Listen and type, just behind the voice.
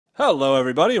Hello,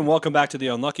 everybody, and welcome back to The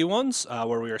Unlucky Ones,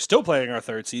 where we are still playing our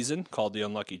third season called The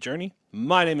Unlucky Journey.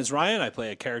 My name is Ryan. I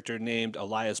play a character named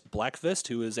Elias Blackfist,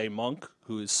 who is a monk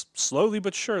who is slowly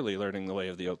but surely learning the way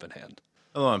of the open hand.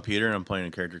 Hello, I'm Peter, and I'm playing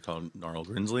a character called Gnarl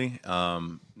Grinsley.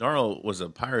 Gnarl was a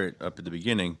pirate up at the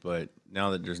beginning, but now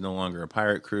that there's no longer a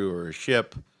pirate crew or a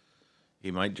ship,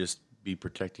 he might just be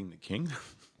protecting the king.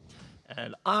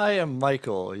 And I am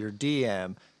Michael, your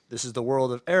DM. This is the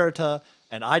world of Erita,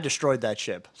 and I destroyed that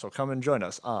ship. So come and join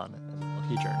us on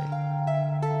Lucky Journey.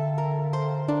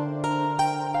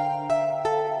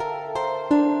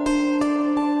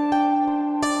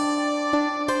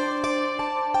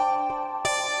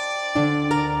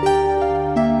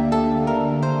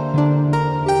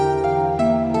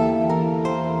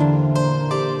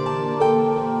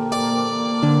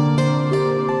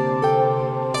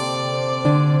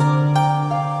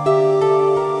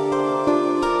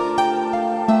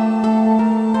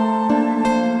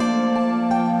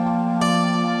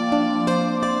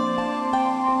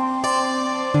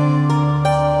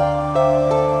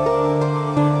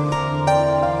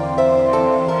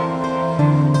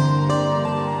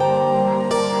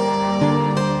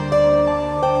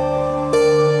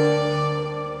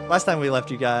 Last time we left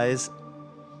you guys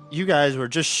were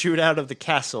just shoot out of the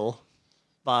castle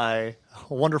by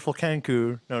a wonderful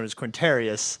Kenku known as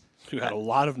Quintarius, Who had a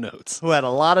lot of notes. who had a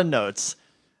lot of notes.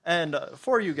 And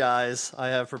for you guys, I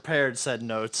have prepared said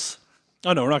notes.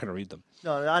 Oh, no, we're not going to read them.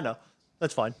 No, I know.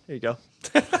 That's fine. Here you go.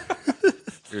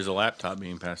 There's a laptop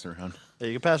being passed around. Yeah,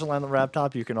 you can pass along the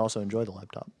laptop. You can also enjoy the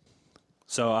laptop.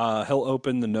 So he'll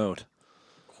open the note.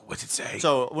 What's it say?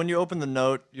 So when you open the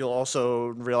note, you'll also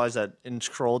realize that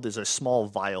inscrolled is a small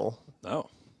vial, Oh.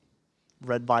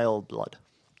 red vial of blood.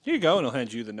 Here you go, and he'll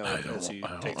hand you the note as he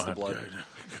takes the I'm blood.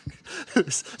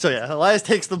 good. So yeah, Elias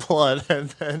takes the blood, and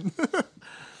then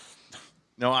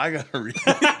No, I gotta read.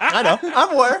 I know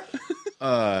I'm aware.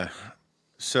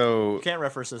 So Can't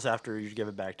reference this after you give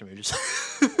it back to me. Just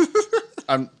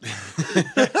I'm.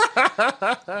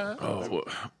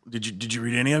 Did you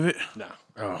read any of it? No.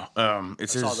 Oh, it I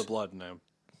says saw the blood, and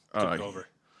I took it over.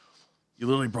 you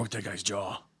literally broke that guy's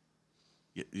jaw.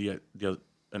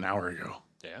 An hour ago.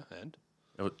 Yeah, and?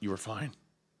 You were fine.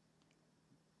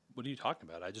 What are you talking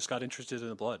about? I just got interested in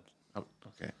the blood. Oh,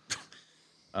 okay.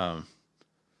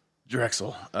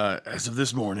 Drexel, as of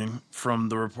this morning, from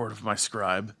the report of my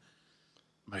scribe,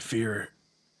 my fear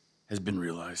has been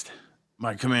realized.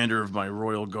 My commander of my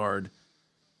royal guard,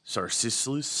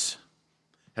 Sarcissus,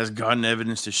 has gotten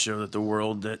evidence to show that the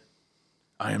world that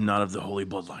I am not of the holy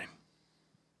bloodline.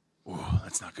 Ooh,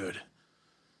 that's not good.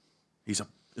 He's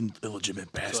an illegitimate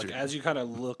So, bastard. as you kind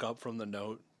of look up from the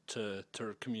note to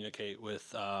communicate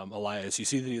with Elias, you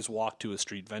see that he's walked to a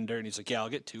street vendor, and he's like, "Yeah, I'll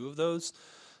get 2 of those."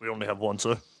 we only have one,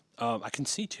 sir. I can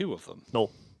see 2 of them. No,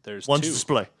 There's one's 2.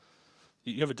 display.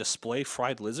 You have a display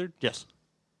fried lizard? Yes,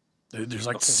 There's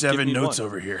like Okay, 7 give me notes one.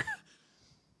 over here.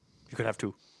 you could have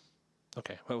 2.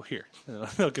 Okay, well, here.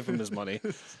 I'll give him his money,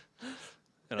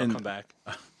 and I'll come back.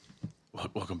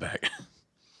 Welcome back.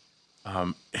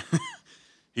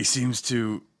 He seems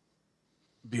to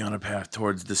be on a path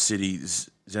towards the city's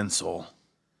Zensol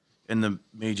and the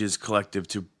mages collective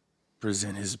to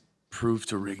present his proof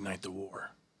to reignite the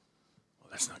war. Well,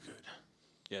 that's not good.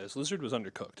 Yeah, this lizard was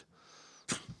undercooked.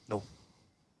 No,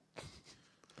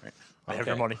 Right. I have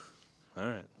your Okay. money. All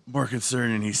right. More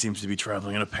concerning, he seems to be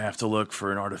traveling on a path to look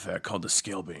for an artifact called the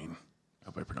Scalebane. I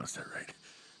hope I pronounced that right.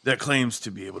 That claims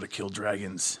to be able to kill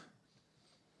dragons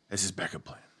as his backup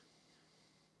plan.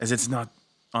 As it's not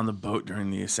on the boat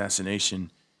during the assassination,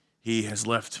 he has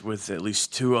left with at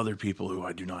least 2 other people who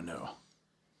I do not know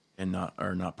and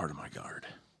are not part of my guard.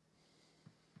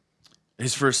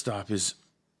 His first stop is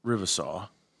Rivasaw,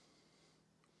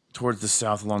 towards the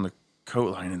south along the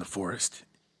coastline in the forest.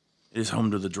 It is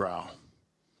home to the Drow.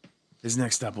 His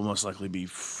next stop will most likely be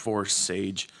Forest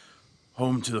Sage,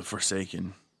 home to the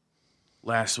Forsaken.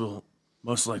 Last will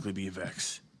most likely be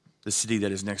Vex, the city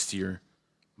that is next to your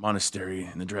monastery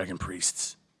and the dragon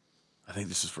priests. I think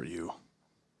this is for you.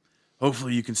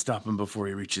 Hopefully you can stop him before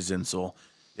he reaches Insol.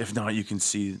 If not, you can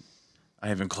see I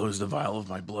have enclosed a vial of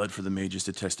my blood for the mages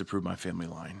to test to prove my family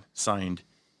line. Signed,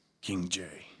 King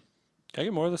J. Can I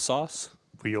get more of the sauce?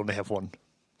 We only have one.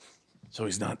 So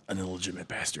he's not an illegitimate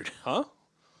bastard. Huh?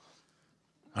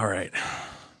 All right.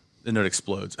 The note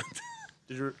explodes.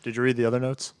 Did you read the other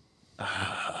notes?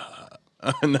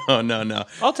 No.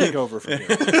 I'll take over from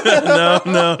here.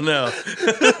 No.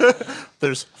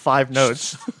 There's 5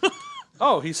 notes.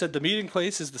 Oh, he said the meeting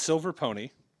place is the Silver Pony.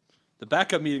 The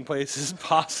backup meeting place is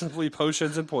possibly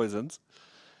potions and poisons.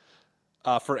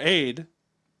 For aid,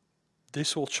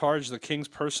 This will charge the king's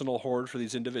personal hoard for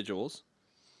these individuals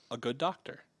a good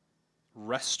doctor.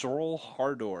 Restoral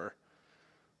Hodor.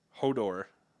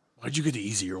 Why'd you get the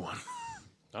easier one?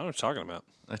 I don't know what you're talking about.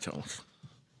 I don't.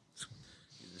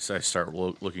 I start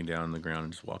looking down on the ground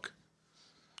and just walk.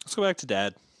 Let's go back to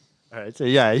Dad. All right, so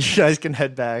yeah, you guys can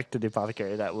head back to the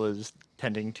apothecary that was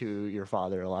tending to your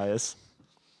father, Elias.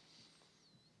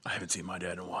 I haven't seen my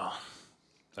dad in a while.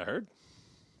 I heard.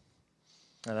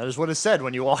 And that is what is said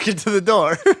when you walk into the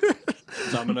door.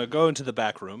 So I'm going to go into the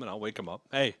back room and I'll wake him up.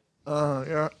 Hey,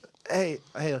 hey,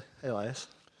 Elias.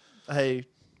 Hey,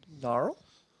 Gnarl?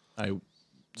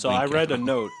 so I read a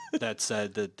note that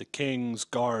said that the king's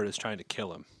guard is trying to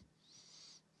kill him.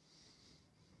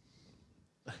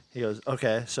 He goes,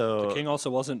 okay, so... The king also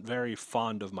wasn't very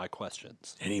fond of my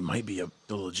questions. And he might be a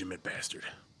illegitimate bastard.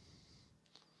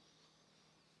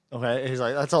 Okay, he's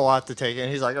like, that's a lot to take in.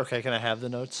 He's like, okay, can I have the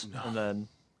notes? No. And then...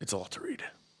 It's a lot to read.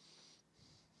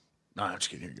 No, I'm just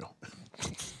kidding. Here you go.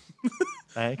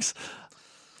 Thanks.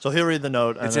 So he'll read the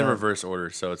note. It's in reverse order,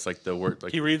 so it's like the word.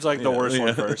 Like He reads like the worst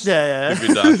one first. Yeah.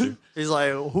 good doctor. He's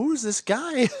like, who's this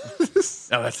guy?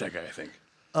 Oh, that's that guy, I think.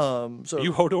 So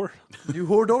You Hodor? You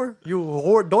Hodor? You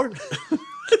Hodor?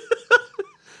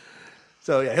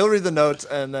 So yeah, he'll read the notes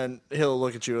and then he'll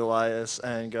look at you, Elias,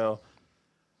 and go,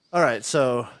 all right,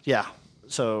 so yeah.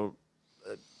 So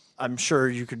I'm sure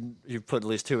you put at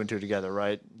least 2 and 2 together,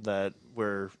 right? That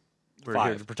we're here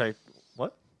 5. to protect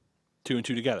what? 2 and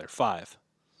 2 together. 5.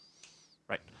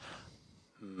 Right.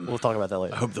 We'll talk about that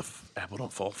later. I hope the apple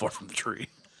don't fall far from the tree.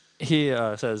 He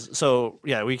says, so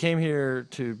yeah, we came here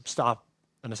to stop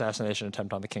an assassination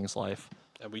attempt on the king's life.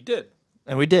 And we did.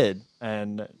 And we did.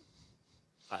 And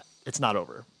it's not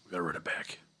over. We gotta run it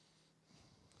back.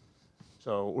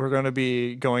 So we're going to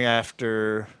be going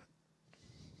after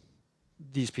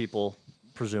these people,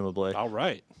 presumably. All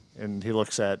right. And he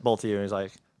looks at both of you and he's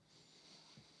like,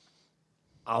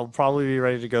 I'll probably be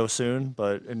ready to go soon,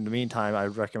 but in the meantime, I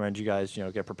recommend you guys,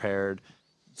 get prepared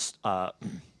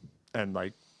and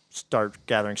like start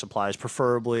gathering supplies,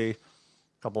 preferably a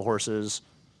couple horses.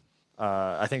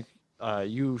 I think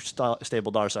you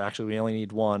stabled ours, so actually we only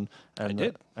need one. And I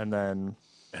did. And then...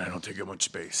 And I don't take up much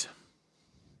space.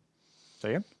 Say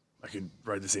again? I could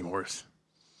ride the same horse.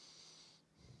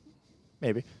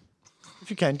 Maybe. If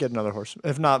you can, get another horse.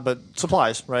 If not, but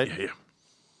supplies, right? Yeah.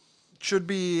 Should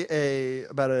be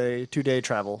about a 2-day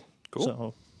travel. Cool.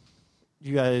 So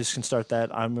you guys can start that.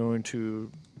 I'm going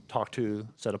to talk to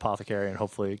said apothecary and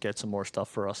hopefully get some more stuff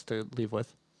for us to leave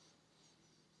with.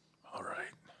 All right.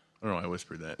 I don't know why I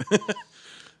whispered that.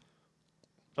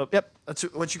 Oh, yep. That's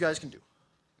what you guys can do.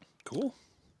 Cool.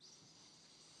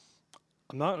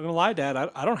 I'm not going to lie, Dad.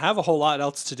 I don't have a whole lot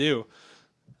else to do.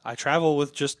 I travel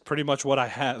with just pretty much what I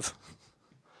have.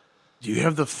 Do you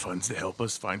have the funds to help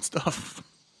us find stuff?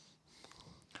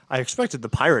 I expected the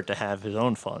pirate to have his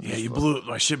own funds. Yeah, you blew it.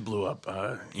 My ship blew up.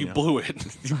 You blew it.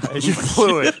 You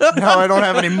blew it. Now I don't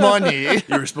have any money.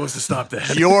 You were supposed to stop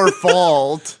that. Your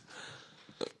fault.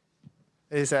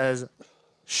 He says,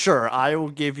 sure, I will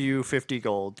give you 50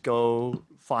 gold. Go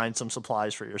find some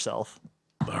supplies for yourself.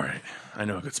 All right. I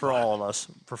know a good For spot. all of us,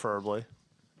 preferably.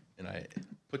 And I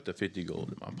put the 50 gold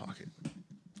in my pocket.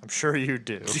 I'm sure you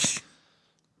do.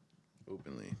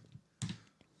 Openly.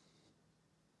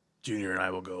 Junior and I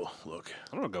will go look.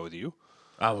 I'm going to go with you.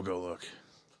 I will go look.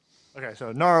 Okay,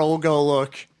 so Gnarl will go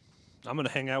look. I'm going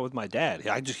to hang out with my dad.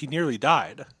 He nearly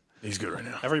died. He's good right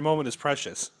now. Every moment is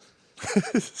precious.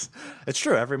 It's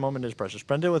true. Every moment is precious.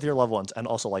 Spend it with your loved ones and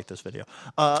also like this video.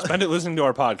 Spend it listening to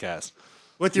our podcast.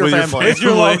 With your With your family. With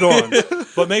your loved ones.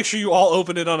 But make sure you all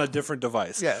open it on a different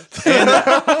device. Yeah.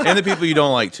 And the people you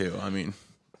don't like, too. I mean.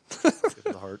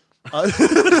 The heart.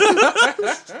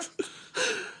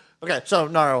 Okay, so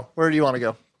Gnarl, where do you want to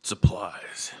go?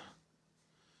 Supplies.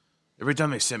 Every time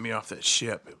they sent me off that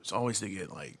ship, it was always to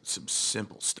get, like, some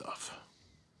simple stuff.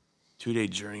 2-day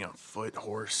journey on foot,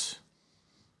 horse.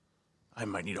 I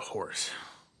might need a horse.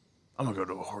 I'm going to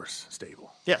go to a horse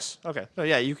stable. Yes. Okay. So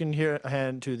yeah, you can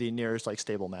hand to the nearest like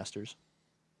stable masters,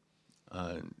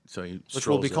 So he which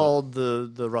will be strolls up. called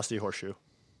the Rusty Horseshoe.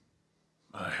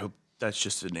 I hope that's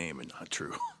just a name and not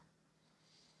true.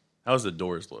 How's the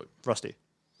doors look? Rusty.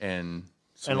 And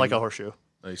Like a horseshoe.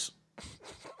 nice.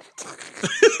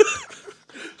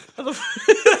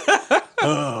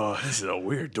 Oh, this is a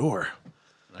weird door.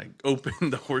 I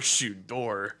opened the horseshoe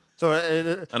door. So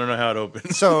I don't know how it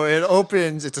opens. it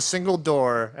opens. It's a single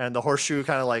door, and the horseshoe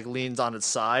kind of like leans on its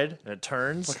side, and it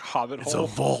turns. Like a hobbit It's hole. a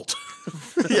vault.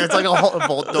 Yeah, it's like a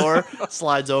vault door,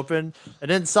 slides open,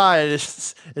 and inside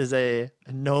is a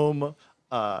gnome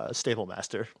stable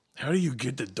master. How do you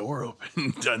get the door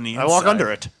open on the inside? I walk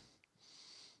under it.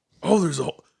 Oh, there's a.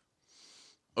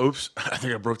 Oops! I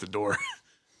think I broke the door.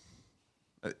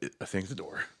 I think the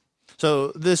door. So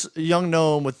this young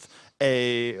gnome with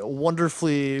a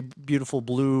wonderfully beautiful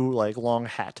blue, like long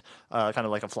hat, kind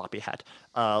of like a floppy hat,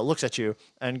 looks at you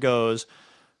and goes,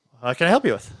 "Can I help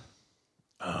you with?"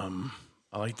 I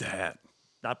like the hat.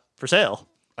 Not for sale.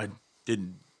 I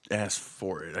didn't ask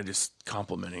for it. I just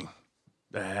complimenting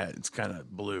the hat. It's kind of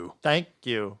blue. Thank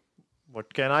you.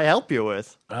 What can I help you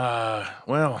with?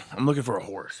 Well, I'm looking for a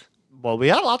horse. Well, we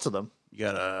got lots of them. You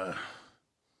got a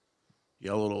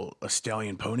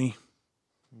stallion pony?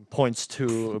 Points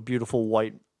to a beautiful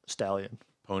white stallion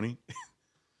Pony?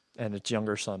 and its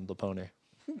younger son, the pony.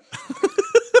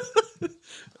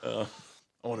 I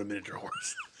want a miniature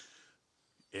horse.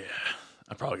 Yeah,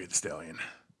 I'd probably get the stallion.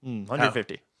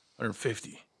 150.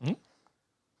 150. How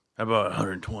about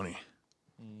 120?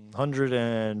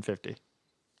 150.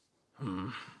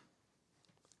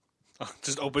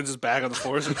 Just opens his bag on the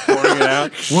floor and pouring it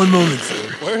out. One moment,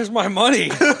 sir. Where's my money?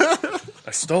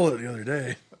 I stole it the other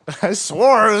day. I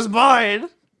swore it was mine.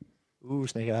 Ooh,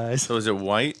 snake eyes. So is it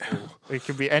white? It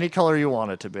could be any color you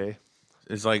want it to be.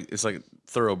 It's like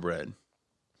thoroughbred.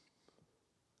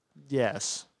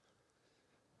 Yes.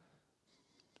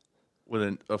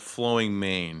 With a flowing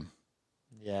mane.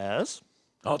 Yes.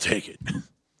 I'll take it.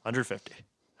 150.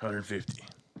 150.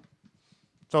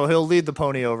 So he'll lead the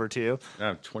pony over to you, I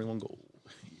have 21 gold.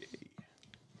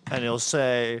 and he'll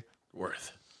say,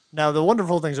 Worth. "Now the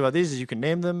wonderful things about these is you can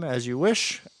name them as you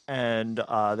wish, and they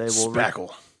will."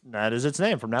 Spackle. That is its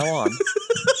name from now on.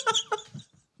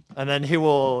 And then he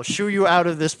will shoo you out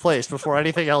of this place before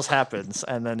anything else happens,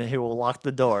 and then he will lock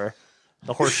the door,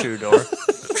 the horseshoe door.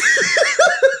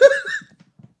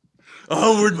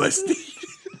 Onward, my steed.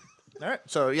 All right.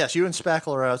 So yes, you and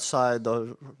Spackle are outside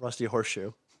the rusty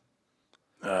horseshoe.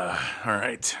 All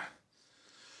right.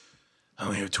 I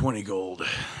only have 20 gold.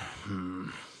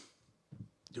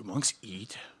 Do monks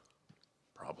eat?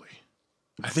 Probably.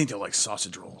 I think they like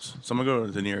sausage rolls. So I'm going to go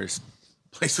to the nearest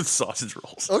place with sausage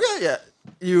rolls. Okay. Yeah.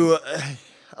 You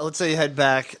let's say you head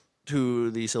back to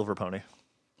the Silver Pony.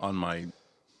 On my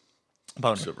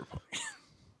Pony. silver pony.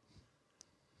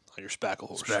 On your spackle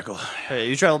horse. Spackle. Hey,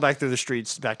 you travel back through the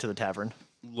streets back to the tavern.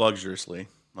 Luxuriously.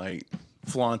 Like,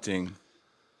 flaunting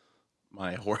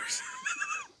my horse.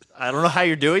 I don't know how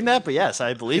you're doing that, but yes,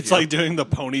 I believe It's you. like doing the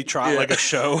pony trot like a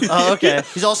show. Oh, okay.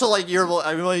 He's also like you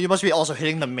must be also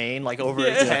hitting the mane like over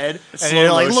its head, and Slow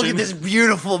you're like, look motion. at this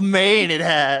beautiful mane it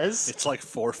has. It's like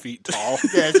 4 feet tall.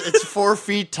 Yeah, it's 4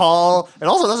 feet tall. It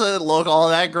also doesn't look all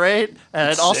that great.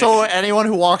 And also, anyone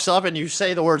who walks up and you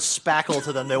say the word spackle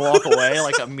to them, they walk away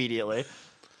like immediately.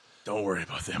 Don't worry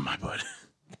about them, my bud.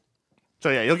 So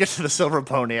yeah, you'll get to the Silver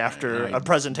Pony after a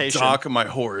presentation. Dock my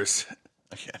horse.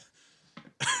 Okay.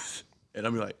 And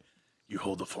I'm like, you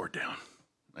hold the fort down.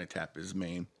 I tap his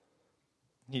mane.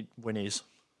 He whinnies.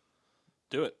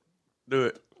 Do it. Do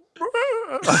it.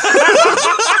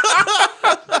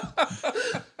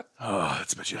 Oh,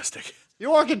 that's majestic. You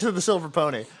walk into the Silver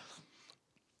Pony.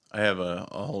 I have a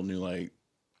whole new like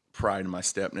pride in my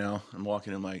step now. I'm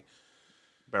walking in like,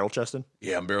 Barrel chested.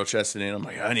 yeah, I'm barrel chesting in. I'm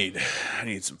like, I need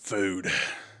some food.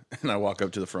 And I walk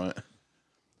up to the front.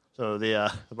 So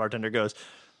the bartender goes,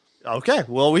 "Okay,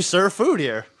 well, we serve food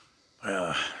here."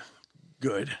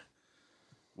 Good.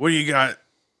 What do you got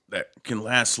that can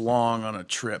last long on a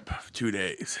trip for 2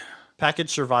 days? Packaged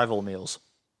survival meals.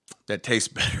 That tastes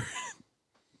better.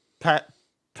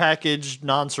 Packaged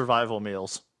non-survival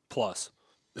meals. Plus.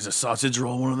 Is a sausage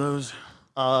roll one of those?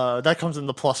 That comes in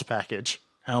the plus package.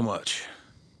 How much?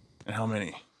 And how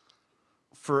many?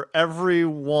 For every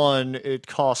one, it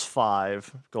costs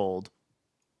 5 gold.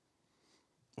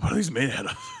 What are these made out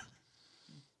of?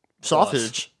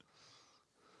 Sausage.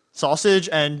 Sausage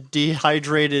and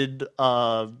dehydrated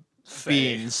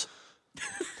beans.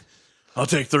 I'll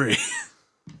take 3.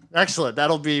 Excellent.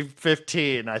 That'll be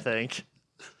 15, I think.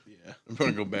 Yeah, I'm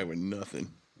gonna go back with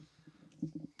nothing.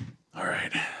 All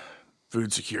right,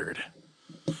 food secured.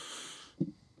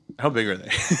 How big are they?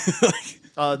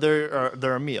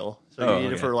 They're a meal. So Oh, you eat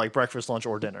it okay. for like breakfast, lunch,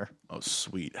 or dinner. Oh,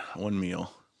 sweet. One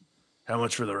meal. How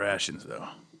much for the rations, though?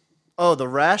 Oh, the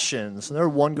rations. They're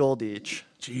 1 gold each.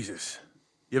 Jesus.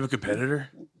 You have a competitor?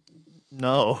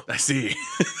 No. I see.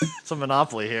 It's a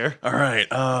monopoly here. All right.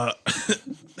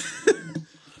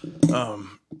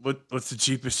 What's the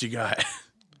cheapest you got?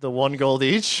 The 1 gold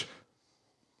each?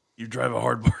 You drive a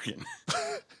hard bargain.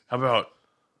 How about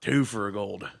 2 for a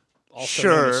gold?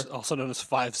 Also known as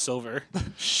 5 silver.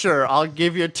 Sure, I'll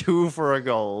give you 2 for a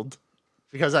gold.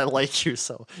 Because I like you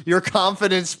so. Your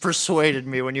confidence persuaded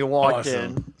me when you walked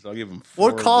in. Awesome. So I'll give him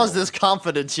 4 What caused gold. this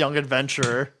confidence, young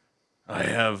adventurer? I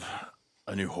have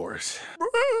a new horse.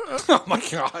 Oh my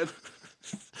god.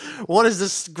 What is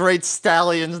this great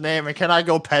stallion's name, and can I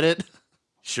go pet it?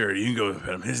 Sure, you can go with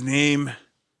him. His name,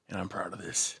 and I'm proud of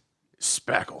this, is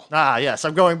Spackle. Ah, yes,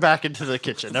 I'm going back into the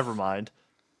kitchen. Never mind.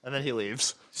 And then he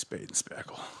leaves. Spade and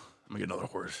Spackle. I'm gonna get another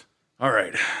horse. All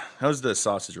right. How's the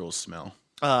sausage rolls smell?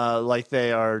 Like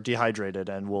they are dehydrated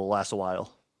and will last a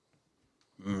while.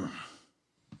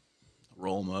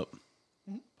 Roll them up.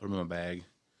 Put them in a bag.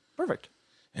 Perfect.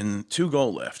 And 2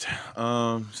 gold left.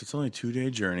 So it's only a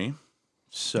 2-day journey.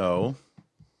 So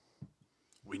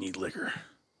we need liquor.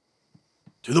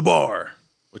 To the bar,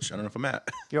 which I don't know if I'm at.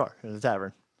 You are in the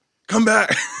tavern. Come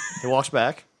back. He walks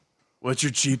back. What's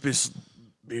your cheapest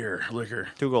beer, liquor?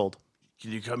 2 gold.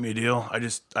 Can you cut me a deal? I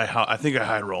think I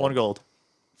high roll. 1 gold.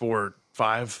 4,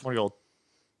 5, 1 gold.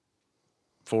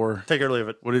 4. Take it or leave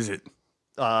it. What is it?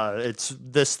 It's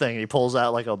this thing. He pulls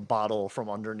out like a bottle from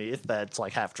underneath that's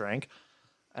like half drank.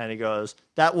 And he goes,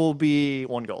 that will be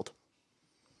 1 gold.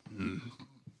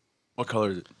 What color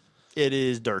is it? It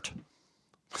is dirt.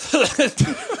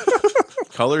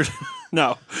 Colored?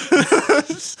 No.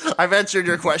 I've answered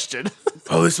your question.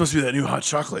 Oh, this must be that new hot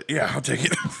chocolate. Yeah, I'll take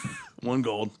it. 1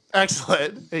 gold.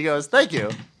 Excellent. He goes, thank you.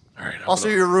 All right. Also,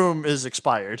 your room is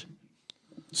expired.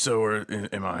 So where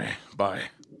am I? Bye.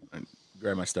 And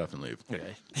grab my stuff and leave.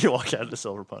 Okay. You walk out of the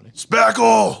Silver Pony.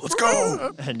 Spackle, let's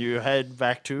go. And you head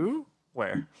back to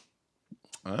where?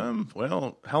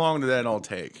 Well, how long did that all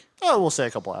take? Oh, we'll say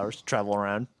a couple hours to travel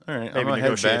around. All right, Maybe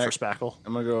negotiate for Spackle.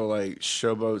 I'm gonna go like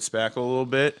showboat Spackle a little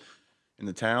bit in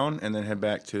the town, and then head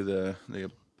back to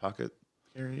the pocket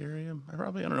area. I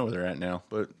don't know where they're at now,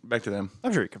 but back to them.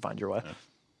 I'm sure you can find your way.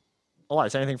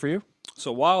 Elias, anything for you?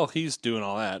 So while he's doing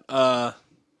all that,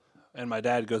 and my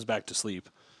dad goes back to sleep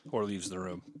or leaves the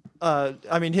room,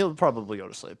 I mean, he'll probably go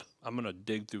to sleep. I'm gonna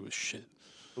dig through his shit.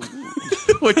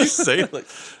 What you say? Like,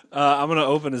 I'm gonna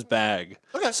open his bag.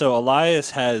 Okay. So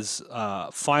Elias has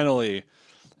finally,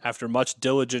 after much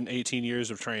diligent 18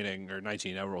 years of training, or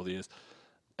 19, however old he is,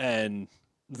 and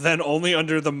then only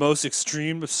under the most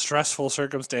extreme stressful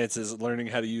circumstances, learning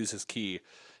how to use his key.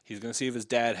 He's gonna see if his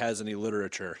dad has any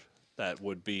literature that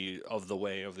would be of the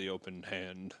way of the open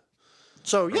hand.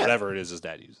 So Or yeah, whatever it is his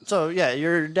dad uses. so yeah,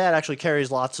 your dad actually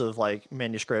carries lots of like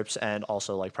manuscripts and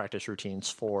also like practice routines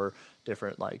for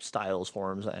different like styles,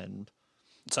 forms, and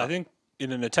So I think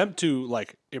in an attempt to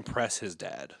like impress his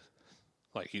dad,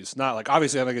 like he's not like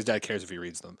obviously I don't think his dad cares if he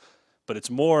reads them, but it's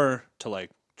more to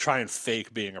like try and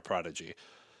fake being a prodigy.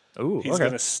 ooh, He's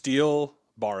gonna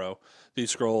borrow these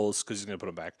scrolls because he's gonna put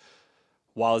them back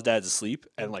while his dad's asleep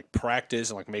and like practice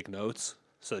and like make notes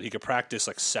so that he could practice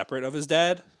like separate of his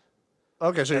dad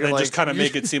okay. So and you're then like, just kind of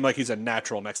make it seem like he's a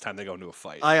natural next time they go into a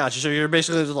fight. I got you. So you're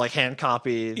basically just like hand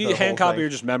copy. The Hand whole copy thing. or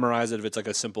just memorize it if it's like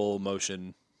a simple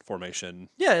motion formation.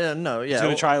 Yeah, no, yeah. He's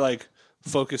gonna try like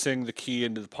focusing the key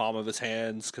into the palm of his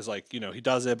hands because like he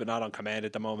does it but not on command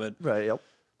at the moment. Right. Yep.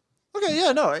 Okay.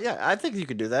 Yeah. No. Yeah. I think you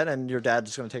could do that, and your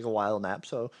dad's going to take a while nap.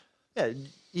 So, yeah,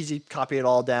 easy. Copy it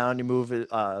all down. You move it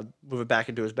back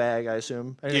into his bag. I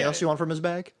assume. Anything Yeah. else you want from his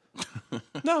bag?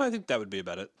 No, I think that would be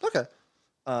about it. Okay.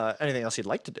 Anything else you'd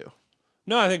like to do?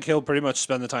 No, I think he'll pretty much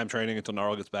spend the time training until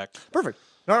Gnarl gets back. Perfect.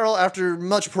 Gnarl, after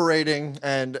much parading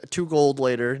and 2 gold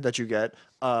later that you get,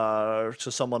 so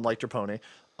someone liked your pony,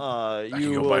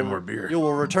 you go buy more beer. You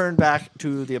will return back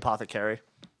to the apothecary,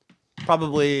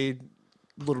 probably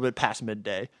a little bit past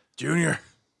midday. Junior.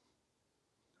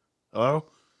 Hello?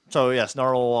 So yes,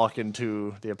 Gnarl will walk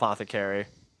into the apothecary,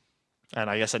 and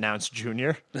I guess announce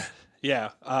Junior. Yeah,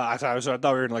 I thought we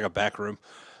were in like a back room.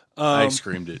 I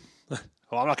screamed it.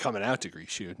 Well, I'm not coming out to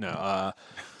grease you. No,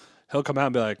 he'll come out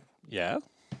and be like, "Yeah,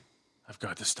 I've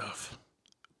got the stuff.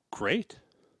 great."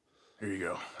 Here you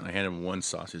go. And I hand him 1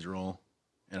 sausage roll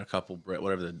and a couple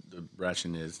whatever the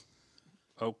ration is.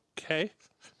 Okay.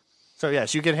 So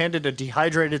yes, you get handed a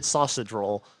dehydrated sausage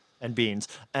roll and beans,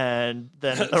 and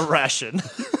then a ration.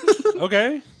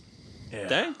 Okay. Yeah.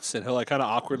 Thanks. And he'll like kind of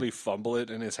awkwardly fumble it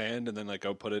in his hand and then like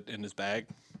go put it in his bag.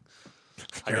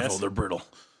 I Careful, guess. they're brittle.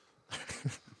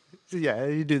 Yeah,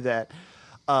 you do that.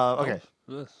 Okay.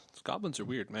 Ugh, goblins are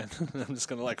weird, man. I'm just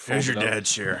gonna like. Here's fold your it up.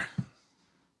 dad's share.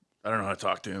 I don't know how to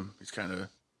talk to him. He's kind of.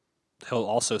 He'll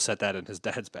also set that in his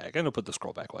dad's bag, and he'll put the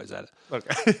scroll back while he's at it.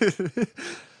 Okay.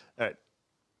 All right.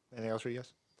 Anything else for you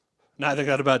guys? No, I think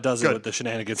that about does it Good. with the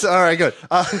shenanigans. So, all right, good.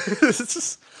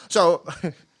 So,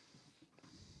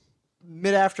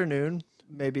 mid-afternoon,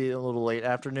 maybe a little late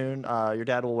afternoon, your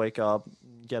dad will wake up,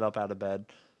 get up out of bed,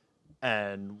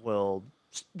 and will,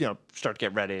 start to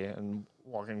get ready and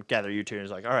walk and gather you two. And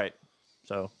he's like, all right,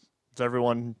 so is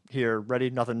everyone here ready?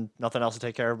 Nothing else to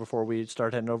take care of before we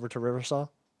start heading over to Riversaw?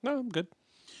 No, I'm good.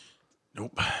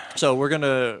 Nope. So we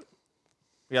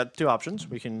got two options.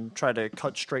 We can try to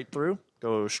cut straight through,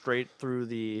 go straight through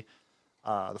the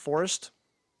forest,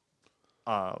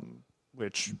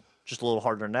 which just a little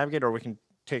harder to navigate, or we can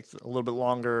take a little bit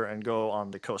longer and go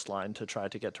on the coastline to try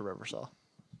to get to Riversaw.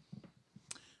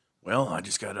 Well, I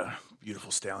just got a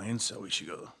beautiful stallion, so we should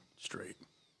go straight.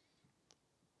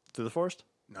 Through the forest?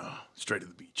 No, straight to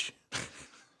the beach.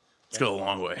 Let's go a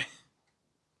long way.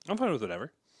 I'm fine with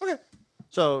whatever. Okay.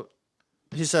 So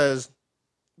he says,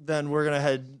 then we're gonna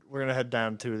head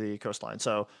down to the coastline.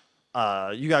 So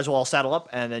you guys will all saddle up,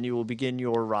 and then you will begin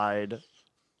your ride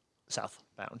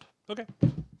southbound. Okay.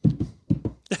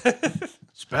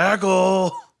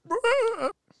 Spackle!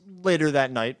 Later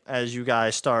that night, as you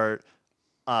guys start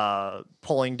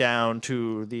pulling down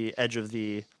to the edge of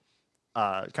the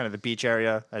kind of the beach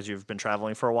area, as you've been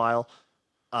traveling for a while,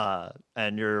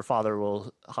 and your father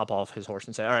will hop off his horse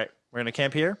and say, "All right, we're gonna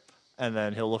camp here." And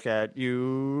then he'll look at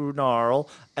you, Gnarl,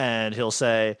 and he'll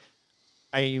say,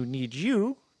 "I need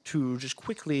you to just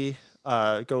quickly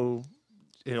go."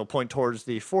 He'll point towards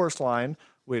the forest line,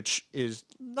 which is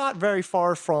not very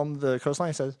far from the coastline.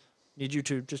 He says, "Need you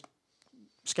to just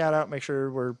scout out, make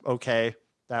sure we're okay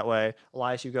that way."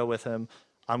 Elias, you go with him.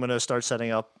 I'm going to start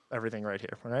setting up everything right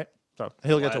here, all right? So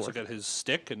he'll get to Elias work. will get his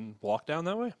stick and walk down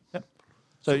that way. Yep.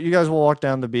 So you guys will walk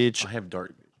down the beach. I have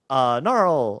dark.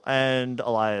 Gnarl and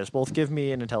Elias, both give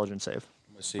me an intelligence save.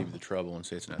 I'm going to save you the trouble and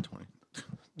say it's not 20.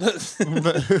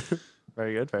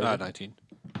 Very good, very good. 19.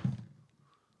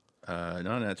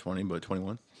 Not at 20, but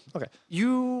 21. Okay.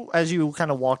 You, as you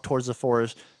kind of walk towards the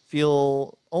forest,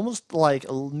 feel almost like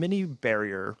a mini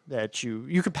barrier that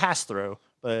you could pass through,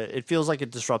 but it feels like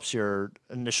it disrupts your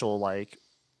initial like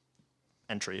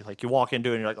entry. Like you walk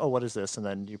into it and you're like, "Oh, what is this?" And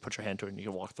then you put your hand to it and you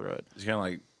can walk through it. It's kind of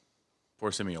like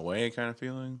forcing me away kind of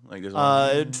feeling. Like this.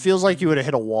 It feels like you would have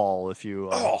hit a wall if you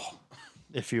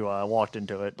walked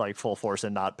into it like full force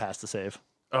and not passed the save.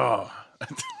 Oh.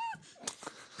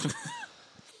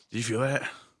 Do you feel that?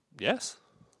 Yes.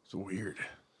 It's weird.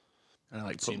 Kind of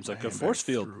like Seems putting like my a hand force back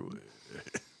field. through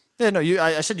it. Yeah, no,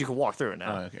 I said you can walk through it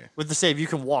now. Oh, okay. With the save, you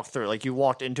can walk through it. Like you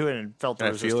walked into it and felt the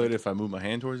Can I feel resistance. it if I move my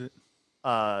hand towards it?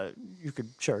 You could,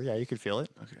 sure, yeah, you could feel it.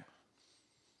 Okay.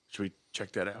 Should we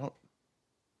check that out?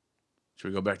 Should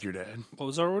we go back to your dad? What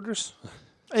was our orders?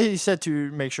 He said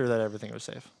to make sure that everything was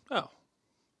safe. Oh.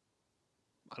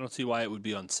 I don't see why it would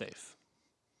be unsafe.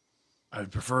 I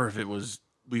would prefer if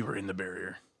we were in the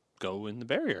barrier. Go in the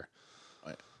barrier.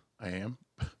 I am,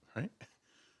 right?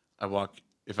 I walk,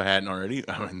 if I hadn't already,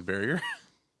 I'm in the barrier.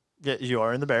 Yeah, you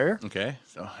are in the barrier. Okay,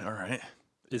 so, all right.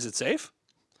 Is it safe?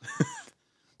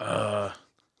 I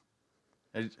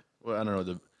don't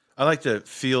know. I like to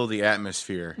feel the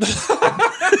atmosphere.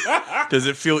 Does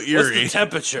it feel What's eerie? the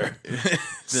temperature?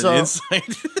 So-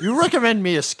 Insight. You recommend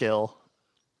me a skill.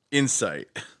 Insight.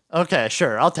 Okay,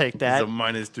 sure, I'll take that. It's a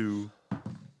 -2.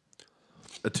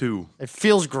 A 2. It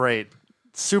feels great.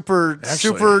 Super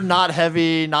Actually- not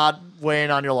heavy, not weighing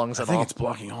on your lungs I at think all. it's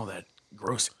blocking all that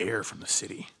gross air from the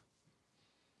city.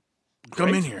 Come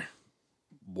in Great. here.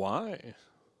 Why?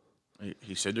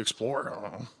 He said to explore. I don't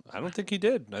know. I don't think he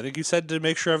did. I think he said to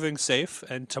make sure everything's safe,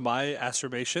 and to my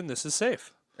affirmation, this is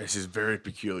safe. This is very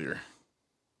peculiar.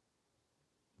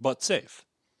 But safe.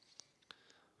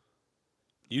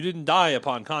 You didn't die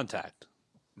upon contact.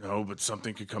 No, but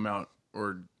something could come out,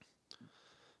 or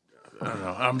I don't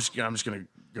know. I'm just gonna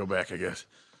go back, I guess.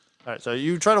 All right, so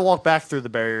you try to walk back through the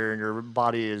barrier, and your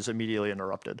body is immediately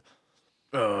interrupted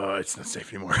It's not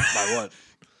safe anymore. By what?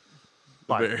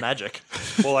 by barrier. magic.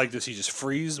 Well, like, does he just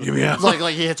freeze? Give me out. It's like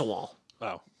he hits a wall,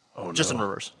 Oh. Oh, just no. in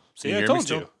reverse. See, Can I you hear me told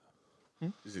still?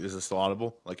 you. Is this still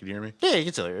audible? Like, can you hear me? Yeah, you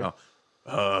can still hear it.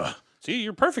 Oh. See,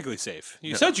 you're perfectly safe.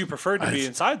 You said you preferred to be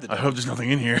inside the I dome. hope there's nothing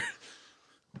in here.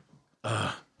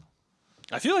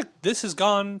 I feel like this has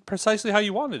gone precisely how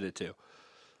you wanted it to.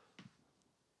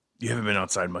 You haven't been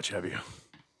outside much, have you?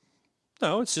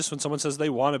 No, it's just when someone says they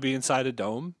want to be inside a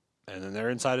dome, and then they're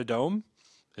inside a dome,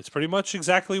 it's pretty much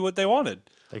exactly what they wanted.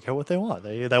 They get what they want.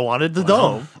 They wanted the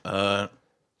dome.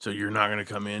 So you're not gonna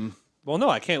come in? Well, no,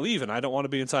 I can't leave, and I don't want to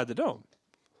be inside the dome.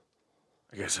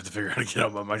 I guess I have to figure out how to get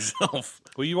out by myself.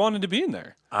 Well, you wanted to be in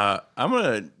there. I'm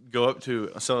gonna go up to.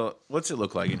 So, what's it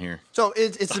look like in here? So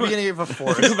it's the beginning of a Go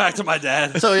forest. back to my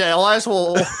dad. So yeah, Elias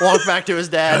will walk back to his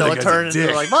dad. That He'll guy's turn a and be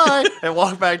dick. like, "Bye," and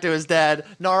walk back to his dad.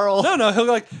 Gnarl. No, he'll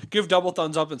like give double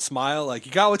thumbs up and smile, like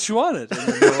you got what you wanted, and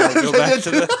then he'll like, go back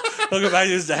to he'll go back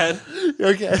to his dad.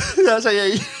 Okay. So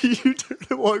yeah, you turn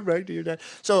and walk back to your dad.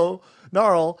 So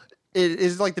Gnarl, it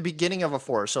is like the beginning of a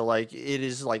forest. So like it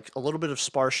is like a little bit of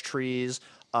sparse trees,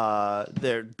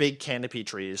 they're big canopy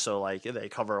trees, so like they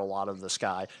cover a lot of the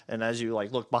sky. And as you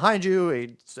like look behind you,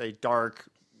 it's a dark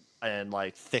and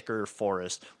like thicker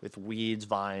forest with weeds,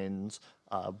 vines,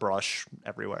 brush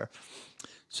everywhere.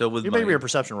 So with You my, make me a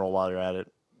perception roll while you're at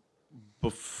it.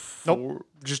 before, Nope.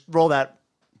 Just roll that.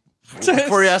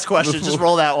 Before you ask questions, just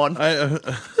roll that one.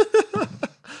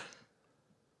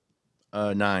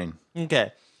 9.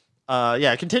 Okay.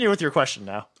 Yeah, continue with your question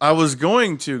now. I was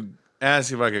going to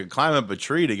ask if I could climb up a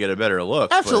tree to get a better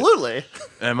look. Absolutely.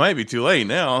 But it might be too late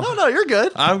now. No, you're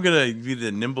good. I'm gonna be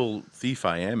the nimble thief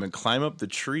I am and climb up the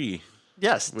tree.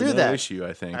 Yes, With do no that. issue,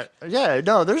 I think. Yeah,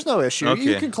 no, there's no issue. You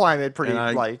Okay. can climb it pretty And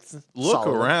I like Look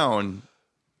solidly. around,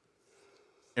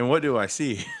 and what do I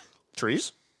see?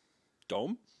 Trees.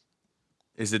 Dome?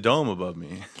 Is the dome above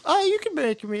me? You can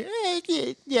make me.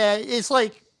 Yeah, it's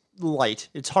like light.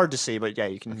 It's hard to see, but yeah,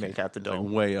 you can make out the Like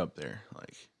dome. way up there.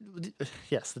 Like,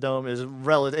 Yes, the dome is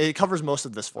relative. It covers most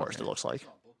of this forest. It looks like.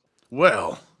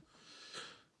 well.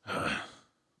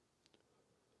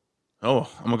 Oh,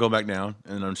 I'm gonna go back down,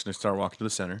 and I'm just gonna start walking to the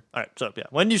center. All right, so yeah,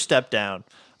 when you step down,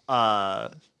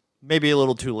 maybe a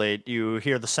little too late, you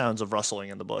hear the sounds of rustling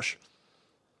in the bush.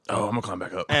 Oh, I'm gonna climb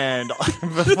back up. And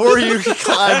before you can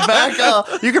climb back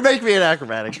up, you can make me an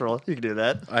acrobatics roll. You can do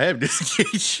that. I have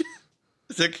disengage.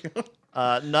 Does that count?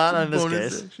 Not in this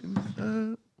Bonus case.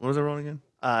 action. What was I rolling again?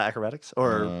 Acrobatics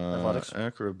or athletics.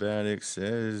 Acrobatics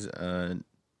says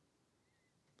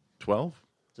 12.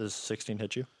 Does 16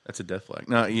 hit you? That's a death flag.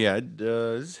 No, yeah, it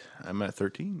does. I'm at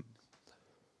 13.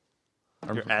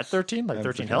 You're at 13? Like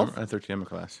 13 health? I'm at 13 armor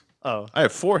class. Oh. I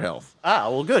have 4 health.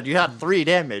 Well, good. You had 3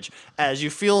 damage. As you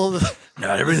feel the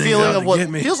everything's feeling out of to what get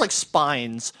me. feels like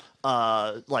spines,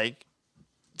 like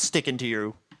stick into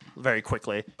you very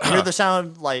quickly. You hear the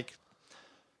sound like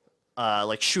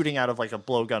shooting out of like a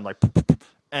blowgun, like,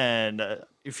 and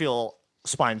you feel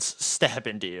spines stab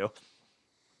into you.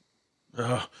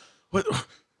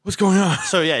 What's going on?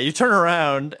 So yeah, you turn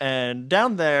around and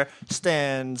down there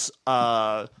stands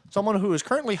someone who is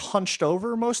currently hunched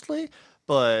over mostly,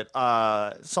 but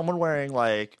someone wearing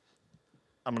like,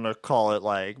 I'm gonna call it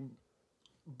like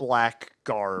black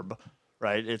garb,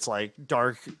 right? It's like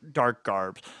dark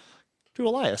garb. To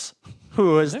Elias,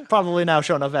 who has probably now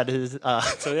shown up at his.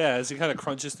 So yeah, as he kind of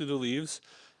crunches through the leaves,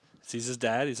 sees his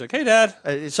dad. He's like, "Hey, Dad."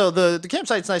 So the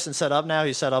campsite's nice and set up now.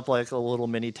 He set up like a little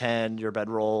mini tent, your bed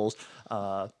rolls,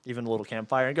 even a little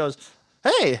campfire, and goes,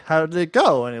 "Hey, how did it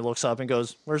go?" And he looks up and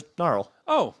goes, "Where's Gnarl?"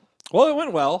 Oh, well, it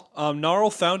went well. Gnarl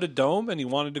found a dome and he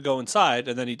wanted to go inside,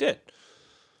 and then he did.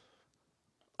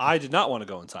 I did not want to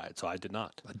go inside, so I did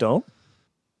not. A dome?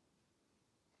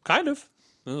 Kind of.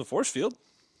 There's a force field.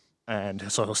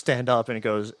 And so he'll stand up and he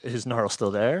goes, "Is Gnarl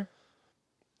still there?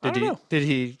 I don't know. Did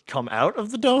he come out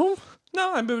of the dome?"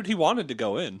 No, I mean he wanted to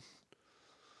go in.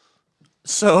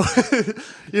 So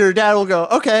your dad will go,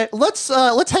 "Okay, let's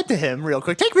head to him real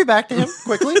quick. Take me back to him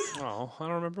quickly." Oh, I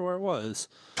don't remember where it was.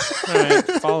 All right,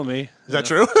 follow me. Is that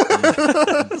true?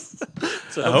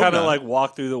 So he'll hope kind of not. like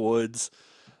walk through the woods.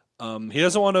 He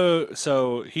doesn't want to,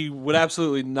 so he would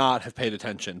absolutely not have paid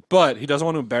attention, but he doesn't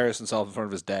want to embarrass himself in front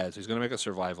of his dad, so he's going to make a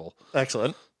survival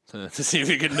Excellent. to see if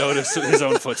he can notice his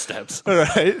own footsteps. All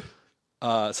right.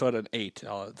 So at an 8,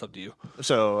 it's up to you.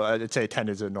 So I'd say 10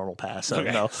 is a normal pass. So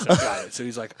no. So, got it. So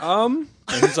he's like, and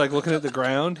he's like looking at the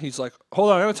ground. He's like,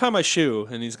 hold on, I'm gonna tie my shoe,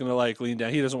 and he's gonna like lean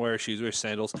down. He doesn't wear shoes, he wears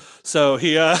sandals. So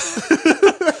he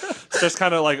starts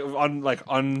kind of like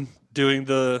undoing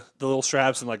the little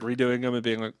straps and like redoing them and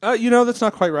being like, that's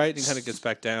not quite right. And he kind of gets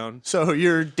back down. So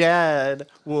your dad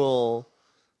will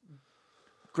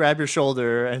grab your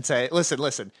shoulder and say,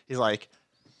 listen. He's like,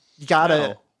 you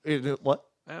gotta, what?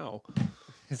 Ow.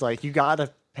 He's like, you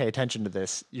gotta pay attention to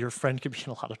this. Your friend could be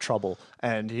in a lot of trouble.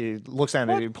 And he looks down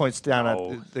and he points down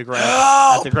at the ground.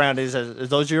 At the ground, he says, "Are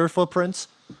those your footprints?"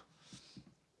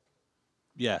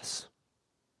 Yes.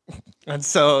 And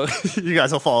so you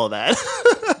guys will follow that.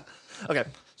 Okay,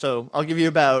 so I'll give you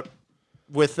about,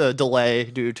 with a delay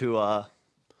due to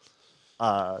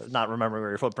not remembering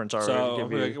where your footprints are. So I'll I'll give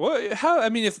be you- like, well,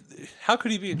 how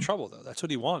could he be in trouble though? That's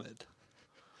what he wanted.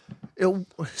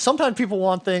 Sometimes people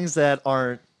want things that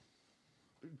aren't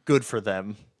good for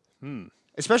them,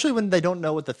 especially when they don't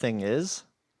know what the thing is,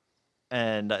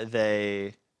 and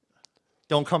they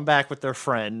don't come back with their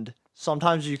friend.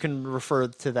 Sometimes you can refer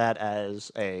to that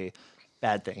as a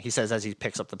bad thing. He says as he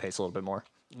picks up the pace a little bit more.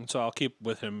 And so I'll keep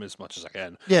with him as much as I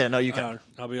can. Yeah, no, you can.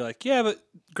 I'll be like, yeah, but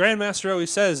Grandmaster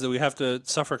always says that we have to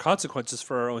suffer consequences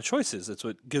for our own choices. That's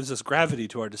what gives us gravity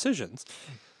to our decisions.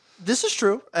 This is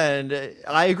true, and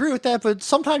I agree with that, but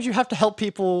sometimes you have to help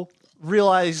people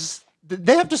realize that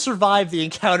they have to survive the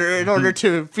encounter in order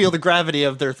to feel the gravity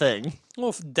of their thing. Well,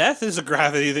 if death is a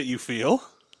gravity that you feel,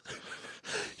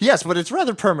 Yes, but it's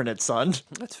rather permanent, son.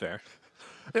 that's fair.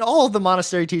 In all of the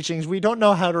monastery teachings, we don't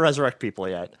know how to resurrect people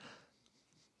yet.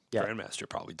 Yeah. Grandmaster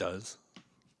probably does.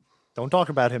 Don't talk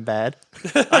about him bad.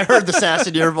 I heard the sass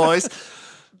in your voice.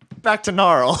 Back to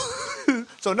Gnarl.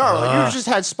 So Gnarl, you just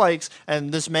had spikes,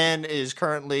 and this man is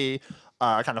currently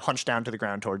kind of hunched down to the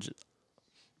ground towards it.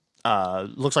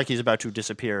 Looks like he's about to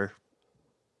disappear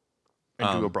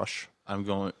into a brush. I'm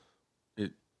going.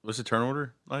 What's the turn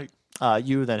order like?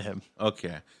 You, then him.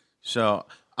 Okay, so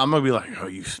I'm gonna be like, "Oh,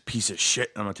 you piece of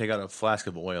shit!" I'm gonna take out a flask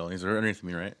of oil. He's underneath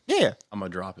me, right? Yeah. I'm gonna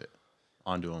drop it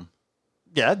onto him,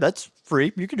 Yeah, that's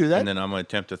free. You can do that. and then I'm gonna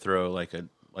attempt to throw I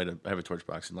have a torch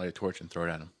box and light a torch and throw it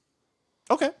at him.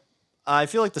 Okay. I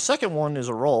feel like the second one is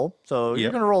a roll. So you're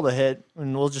Yep. going to roll the hit,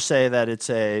 and we'll just say that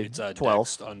it's a It's a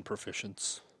 12. dex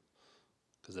unproficiency,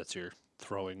 because that's your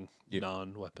throwing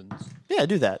non-weapons. Yeah,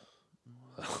 do that.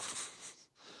 It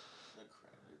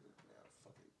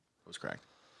was cracked.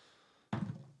 I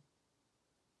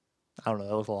don't know.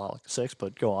 That was a lot like a 6,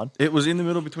 but go on. It was in the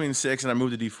middle between 6, and I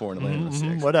moved a D4 and it landed on a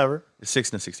 6. Whatever. A 6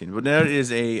 and a 16, but that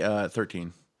is a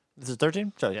 13. Is it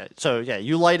 13? So yeah,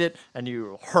 you light it and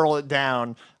you hurl it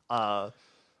down. What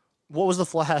was the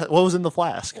flask? What was in the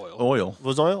flask? Oil.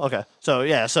 Was oil? Okay. So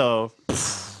yeah,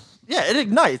 it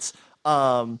ignites.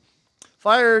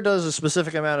 Fire does a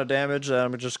specific amount of damage that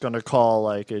I'm just gonna call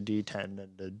like a D10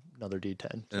 and another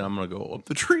D10. And I'm gonna go up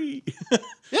the tree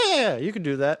Yeah, you can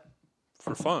do that.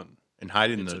 For fun. and hide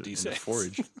in It's the, a in the D6.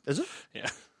 forage. Is it? Yeah.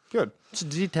 Good. It's a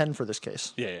D10 for this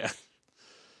case. Yeah.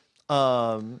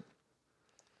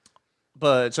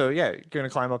 But so yeah, you're gonna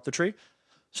climb up the tree.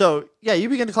 So yeah, you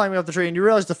begin to climbing up the tree, and you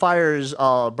realize the fire is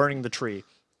burning the tree.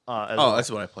 As well.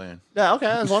 That's what I planned. Yeah, okay.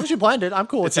 As long as you planned it, I'm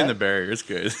cool with It's in the that. barrier. It's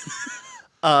good.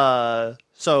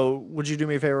 So would you do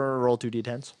me a favor and roll 2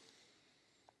 D10s?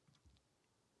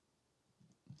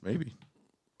 Maybe.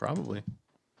 Probably.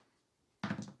 A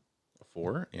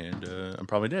 4, and I'm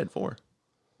probably dead. 4.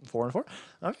 4 and 4.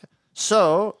 Okay.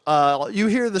 So you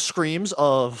hear the screams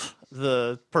of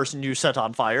the person you set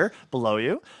on fire below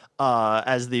you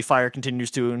as the fire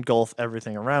continues to engulf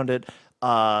everything around it.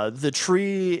 The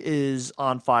tree is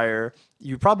on fire.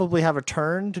 You probably have a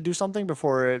turn to do something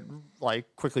before it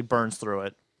quickly burns through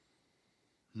it.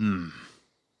 I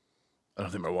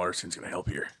don't think my water skin's gonna help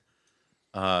here.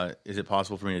 Is it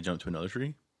possible for me to jump to another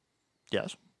tree?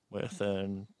 Yes, with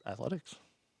an athletics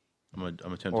I'm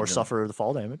attempting or to suffer the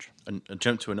fall damage.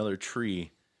 jump to another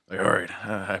tree. All right,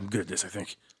 I'm good at this, I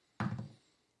think.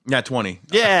 Yeah, 20.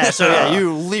 Yeah, so yeah,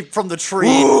 you leap from the tree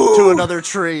to another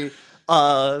tree,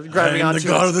 grabbing onto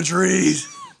it. of the trees.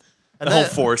 And The whole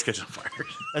then- forest catches on fire.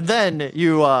 And then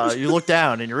you look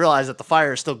down and you realize that the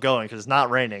fire is still going because it's not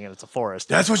raining and it's a forest.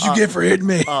 That's what you get for hitting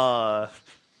me.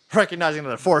 Recognizing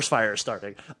that a forest fire is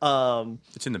starting.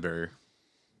 It's in the barrier.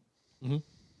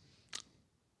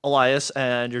 Elias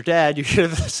and your dad, you hear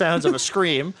the sounds of a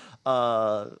scream.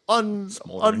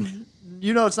 Smoldering.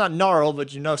 You know it's not Gnarl,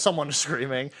 but you know someone is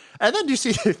screaming. And then you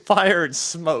see fire and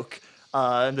smoke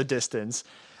in the distance.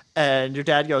 And your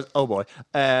dad goes, oh boy.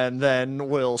 And then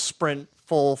will sprint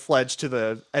full-fledged to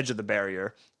the edge of the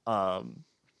barrier. And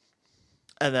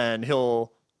then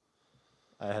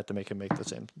I had to make him make the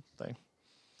same thing.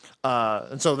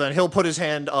 And so then he'll put his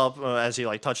hand up as he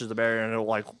touches the barrier, and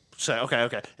it'll say, okay,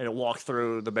 and it'll walk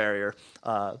through the barrier.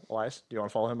 Elias, do you want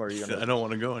to follow him, or are you I gonna? don't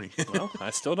want to go any. Well, I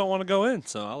still don't want to go in,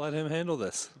 so I'll let him handle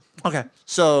this. Okay,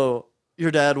 so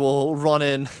your dad will run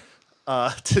in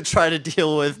to try to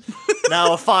deal with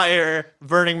now a fire,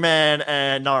 burning man,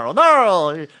 and Gnarl.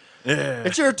 Gnarl,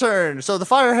 it's your turn. So the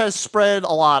fire has spread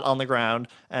a lot on the ground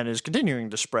and is continuing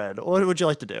to spread. What would you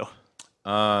like to do?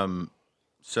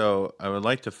 So I would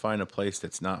like to find a place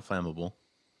that's not flammable.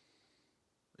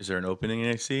 Is there an opening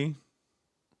I see?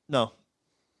 No,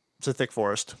 it's a thick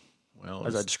forest, Well,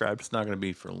 as I described. it's not going to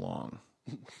be for long.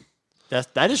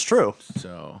 That is true.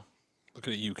 So,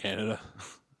 Looking at you, Canada.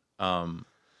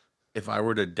 if I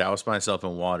were to douse myself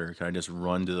in water, can I just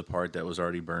run to the part that was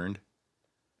already burned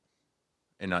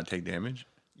and not take damage?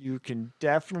 You can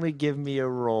definitely give me a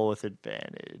roll with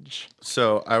advantage.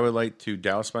 So I would like to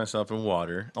douse myself in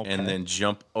water Okay. and then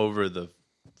jump over the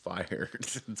fire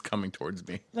that's coming towards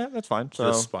me. Yeah, that's fine. To So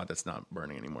the spot that's not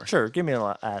burning anymore. sure, give me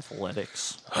an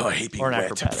athletics Oh, I hate being or an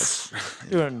wet. acrobatics.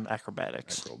 Do an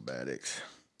acrobatics. Acrobatics.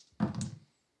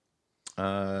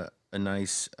 A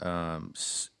nice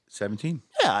 17.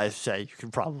 Yeah, I say you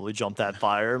can probably jump that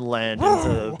fire, land into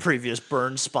the previous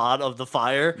burn spot of the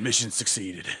fire. Mission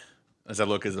succeeded. As I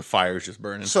look as the fire is just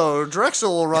burning. So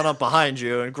Drexel will run up behind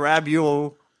you and grab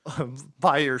you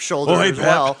by your shoulder Oh, hey, as Pep.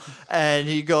 well, and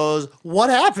he goes, "What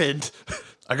happened?"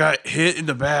 I got hit in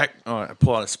the back. Oh, I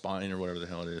pull out a spine or whatever the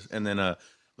hell it is, and then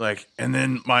and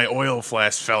then my oil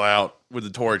flask fell out with the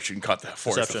torch and caught that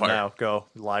forest Deception afire. now. Go,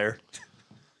 liar.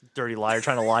 Dirty liar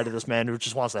trying to lie to this man who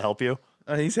just wants to help you.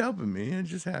 He's helping me. It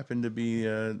just happened to be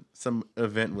some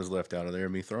event was left out of there,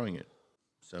 me throwing it.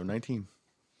 So 19.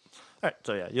 All right,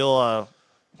 so yeah, you'll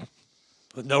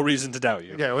With no reason to doubt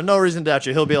you. with no reason to doubt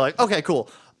you, he'll be like, okay, cool.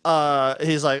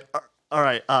 He's like, all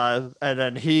right, and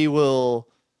then he will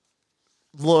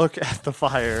look at the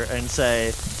fire and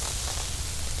say,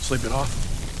 Sleep it off.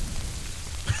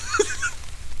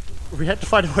 we had to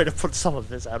find a way to put some of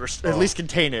this out, or at least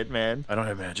contain it, man. I don't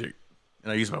have magic,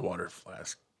 and I use my water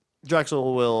flask.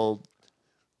 Drexel will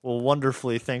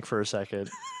wonderfully think for a second.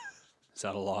 Is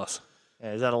that a loss?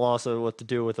 Yeah, is that a loss of what to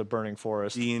do with a burning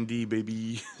forest? D&D,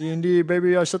 baby. D&D,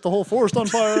 baby, I set the whole forest on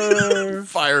fire.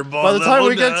 Fireball. By the time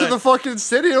we get to the fucking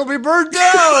city, it'll be burned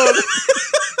down.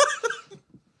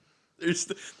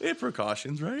 They have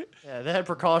precautions, right? Yeah, they had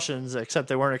precautions, except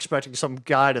they weren't expecting some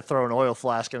guy to throw an oil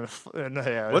flask in.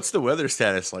 What's the weather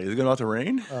status like? Is it going to have to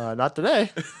rain? Not today.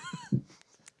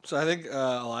 So I think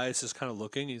Elias is kind of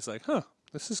looking. He's like, huh,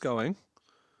 this is going.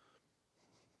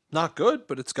 Not good,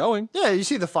 but it's going. Yeah, you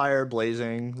see the fire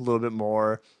blazing a little bit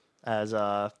more as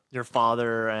your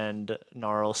father and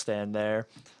Gnarl stand there.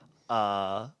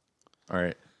 All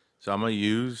right. So I'm going to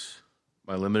use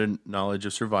my limited knowledge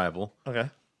of survival. Okay.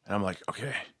 And I'm like,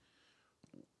 okay,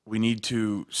 we need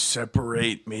to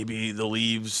separate maybe the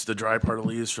leaves, the dry part of the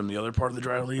leaves from the other part of the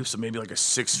dry leaves. So maybe like a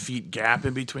 6 feet gap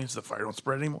in between so the fire don't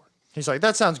spread anymore. He's like,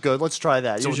 that sounds good. Let's try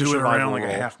that. So Use we'll do your it around survival like a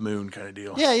roll. half moon kind of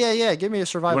deal. Yeah. Give me a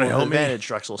survival Wanna help me? advantage,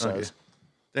 Drexel says. Okay.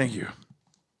 Thank you.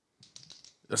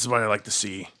 This is what I like to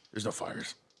see. There's no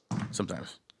fires.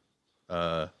 Sometimes.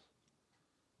 10.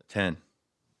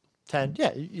 10.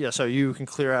 Yeah. So you can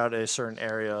clear out a certain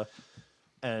area,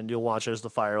 and you'll watch as the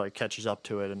fire like catches up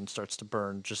to it and starts to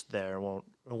burn just there. It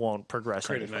won't progress.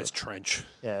 Create a any nice further. trench.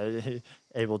 Yeah,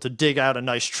 able to dig out a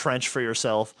nice trench for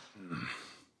yourself.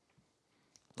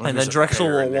 And then Drexel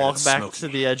will walk back to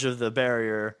the edge of the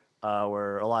barrier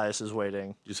where Elias is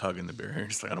waiting. Just hugging the barrier.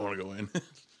 Just like, I don't want to go in.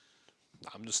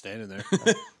 I'm just standing there.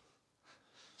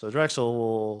 So Drexel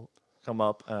will come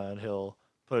up and he'll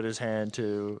put his hand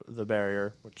to the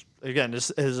barrier, which again is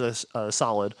a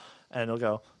solid, and he'll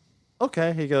go,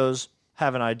 okay. He goes,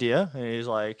 have an idea. And he's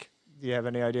like, do you have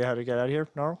any idea how to get out of here,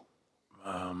 Gnarl?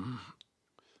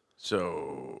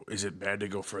 So is it bad to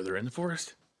go further in the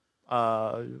forest?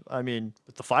 I mean,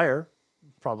 with the fire,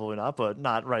 probably not, but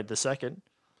not right this second.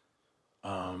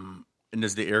 And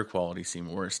does the air quality seem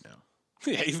worse now?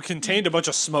 Yeah, you've contained a bunch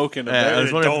of smoke in a I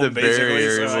was wondering dome, if the basically,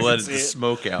 barrier so I has can let see the it.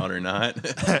 smoke out or not.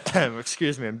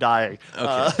 Excuse me, I'm dying.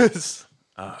 Okay.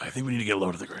 I think we need to get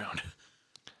low to the ground.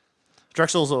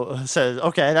 Drexel says,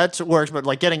 "Okay, that works, but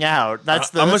like getting out, that's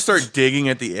the." I'm gonna start digging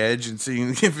at the edge and seeing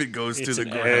if it goes to It's the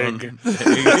an ground.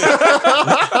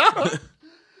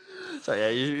 So yeah,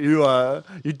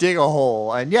 you dig a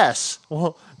hole, and yes,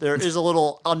 well, there is a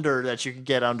little under that you can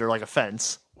get under, like a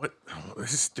fence. What? Oh,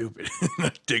 this is stupid.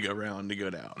 Dig around to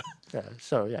get out. Yeah,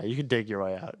 so yeah, you can dig your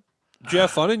way out. Did you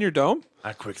have fun in your dome?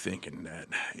 I quick thinking that.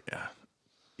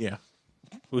 Yeah.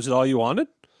 Was it all you wanted?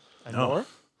 And No. more?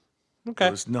 Okay.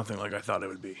 It was nothing like I thought it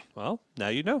would be. Well, now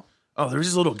you know. Oh, there's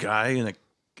this little guy in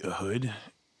a hood.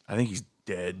 I think he's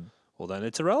dead. Well, then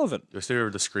it's irrelevant. Do I still hear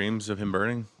the screams of him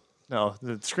burning? No,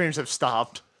 the screams have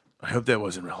stopped. I hope that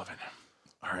wasn't relevant.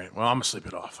 All right. Well, I'm gonna sleep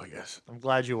it off, I guess. I'm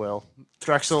glad you will.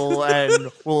 Drexel and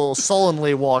will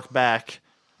sullenly walk back,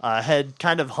 head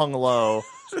kind of hung low,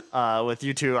 with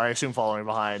you two, I assume, following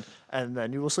behind, and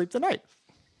then you will sleep the night.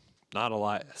 Not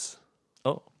Elias.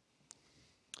 Oh.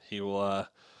 He will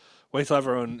wait till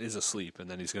everyone is asleep, and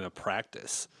then he's going to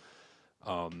practice.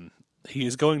 He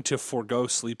is going to forego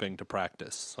sleeping to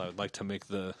practice. So I would like to make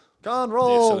the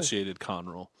Roll. associated con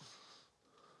roll.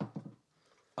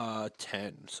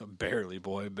 10. So barely,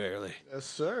 boy, barely. Yes,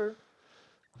 sir.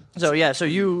 So yeah, so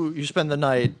you spend the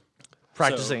night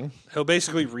practicing. So he'll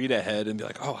basically read ahead and be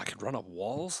like, "Oh, I could run up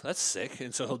walls. That's sick."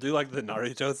 And so he'll do like the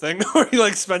Naruto thing where he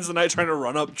like spends the night trying to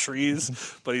run up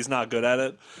trees, but he's not good at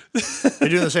it. You're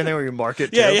doing the same thing where you mark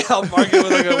it. Yeah, too? yeah. I'll mark it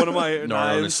with like one of my No,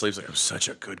 on his knives. sleeves like I'm such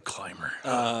a good climber.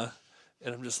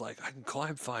 And I'm just like, I can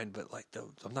climb fine, but like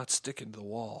I'm not sticking to the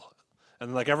wall.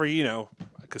 And like every,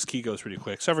 because Key goes pretty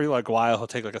quick. So every like while he'll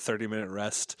take like a 30-minute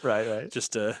rest. Right.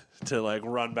 Just to like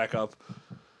run back up.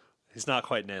 He's not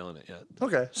quite nailing it yet.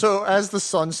 Okay. So as the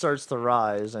sun starts to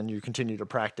rise and you continue to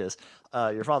practice,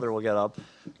 your father will get up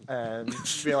and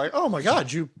be like, "Oh my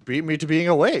God, you beat me to being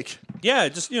awake." Yeah,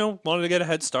 just wanted to get a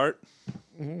head start.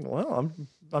 Well,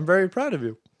 I'm very proud of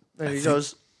you. And he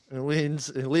goes, And it leans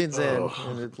in.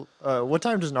 And what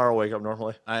time does Nara wake up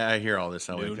normally? I hear all this.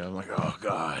 I wake up. I'm like, oh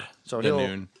god. So At he'll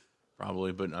noon,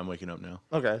 probably, but I'm waking up now.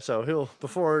 okay. So he'll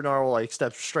before Nara like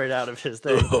steps straight out of his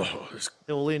thing,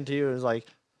 he'll lean to you and is like,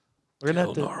 "We're gonna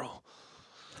have to Gnarl.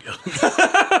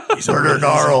 He's murder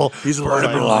Gnarl. He's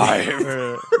alive.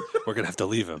 We're gonna have to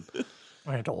leave him. we're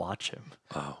gonna have to watch him."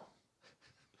 Oh.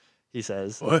 He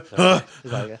says, What? Huh?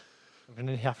 "He's like, I'm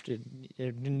gonna have to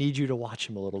need you to watch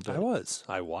him a little bit."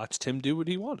 I watched him do what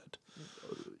he wanted.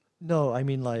 No, I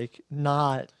mean like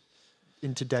not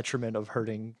into detriment of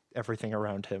hurting everything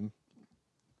around him.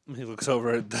 He looks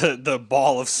over at the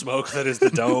ball of smoke that is the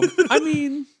dome. I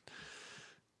mean,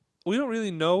 we don't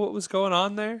really know what was going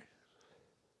on there.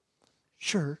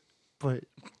 Sure, but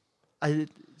you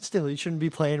shouldn't be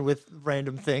playing with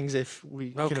random things if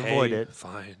we can avoid it.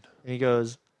 Fine. And he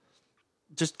goes,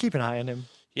 "Just keep an eye on him."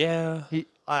 Yeah.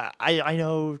 I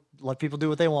know let people do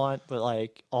what they want, but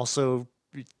like also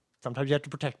sometimes you have to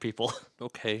protect people.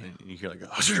 Okay. And you hear like,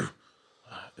 oh,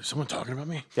 is someone talking about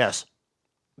me? Yes.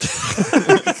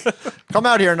 Come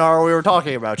out here, Nara. We were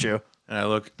talking about you. And I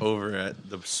look over at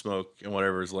the smoke and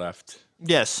whatever is left.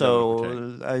 Yes. So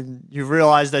you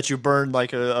realize that you burned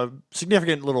like a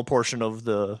significant little portion of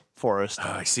the forest.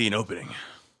 I see an opening.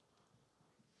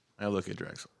 I look at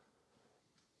Drexel.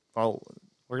 Well,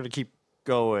 we're gonna keep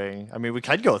going. I mean, we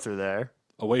could go through there.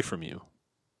 Away from you.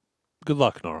 Good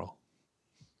luck, Gnarl.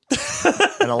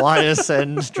 And Elias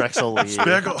and Drexel leave.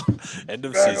 Spackle. End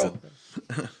of season.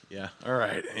 Yeah. All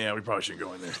right. Yeah, we probably should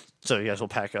go in there. So you guys will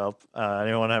pack up.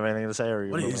 Anyone have anything to say? Or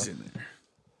What is in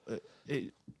there?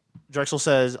 Drexel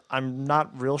says, "I'm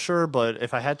not real sure, but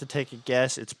if I had to take a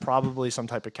guess, it's probably some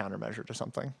type of countermeasure to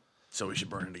something." So we should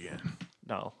burn it again.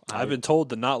 No, I've been told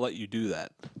to not let you do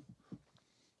that.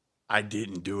 I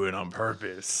didn't do it on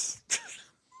purpose.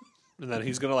 And then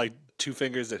he's going to like 2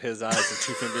 fingers at his eyes and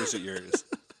 2 fingers at yours.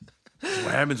 That's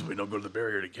what happens when we don't go to the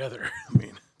barrier together. I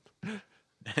mean,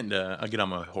 and I'll get on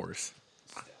my horse.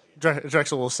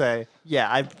 Drexel will say,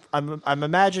 "Yeah, I'm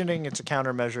imagining it's a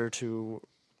countermeasure to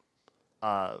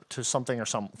something or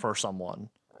for someone,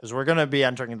 because we're going to be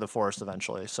entering the forest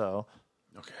eventually. So,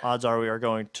 Okay. odds are we are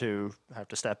going to have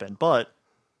to step in. But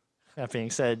that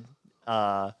being said,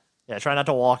 yeah, try not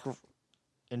to walk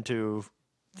into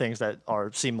things that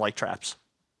seem like traps."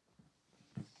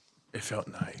 It felt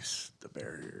nice, the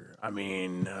barrier. I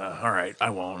mean, all right, I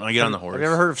won't. I get on the horse. Have you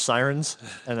ever heard of sirens?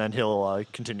 And then he'll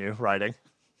continue riding.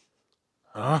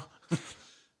 Huh?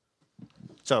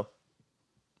 So,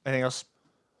 anything else?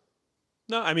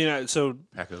 No, I mean, so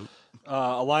Pack up.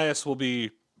 Elias will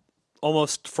be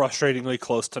almost frustratingly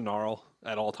close to Gnarl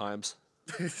at all times.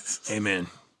 Hey, man.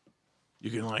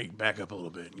 You can, like, back up a little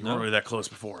bit. You weren't really that close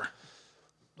before.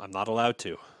 I'm not allowed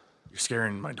to. You're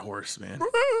scaring my horse, man.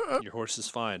 Your horse is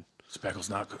fine. Spackle's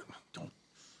not good. Don't.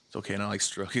 It's okay. And I, like,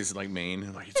 stroke his, like, mane.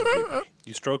 And, like, it's okay.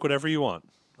 You stroke whatever you want.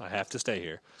 I have to stay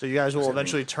here. So you guys will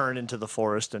eventually turn into the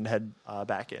forest and head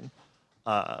back in,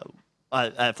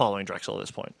 following Drexel at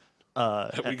this point.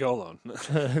 We go alone.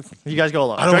 You guys go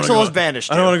along. I don't wanna Drexel go- is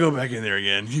banished. I don't want to go back in there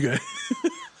again. You guys.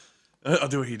 I'll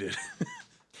do what he did.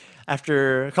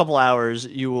 After a couple hours,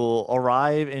 you will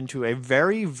arrive into a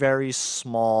very, very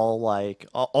small, like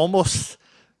almost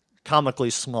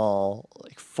comically small,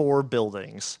 like 4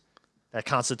 buildings that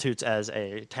constitutes as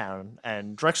a town.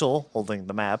 And Drexel, holding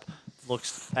the map,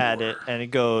 looks at it and he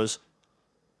goes,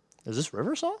 "Is this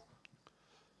Riversaw?"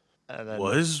 And then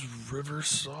Was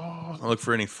Riversaw? I look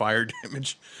for any fire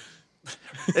damage.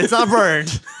 it's not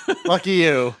burned. Lucky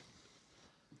you.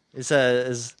 He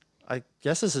says, "I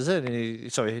guess this is it." And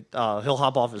he'll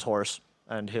hop off his horse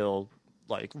and he'll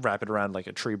like wrap it around like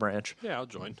a tree branch. Yeah, I'll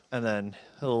join. And then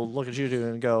he'll look at you two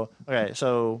and go, "Okay,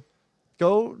 so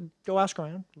go ask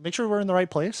around. Make sure we're in the right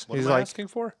place." What He's am I like, asking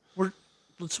for?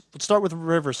 let's start with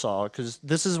Riversaw, because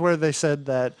this is where they said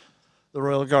that the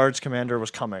Royal Guards commander was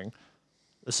coming.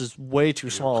 This is way too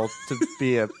small to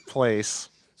be a place.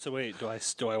 So wait,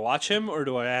 do I watch him or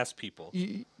do I ask people?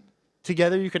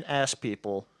 Together you can ask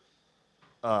people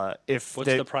if What's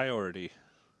they the priority?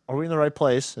 are we in the right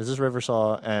place? Is this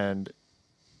Riversaw? And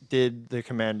did the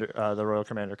royal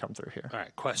commander come through here? All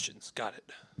right, questions. Got it.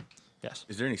 Yes.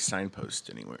 Is there any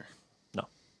signpost anywhere? No.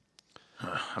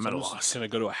 I'm at a I'm just loss. gonna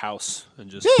go to a house and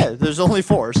just Yeah, there's only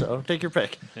 4, so take your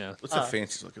pick. yeah. What's the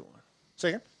fanciest looking one? Say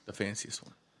again? The fanciest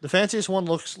one. The fanciest one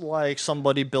looks like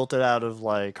somebody built it out of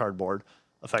like cardboard,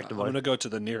 effectively. I'm gonna go to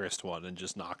the nearest one and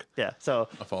just knock. Yeah. So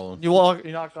I'll follow him.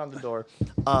 you knock on the door.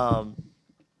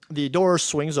 The door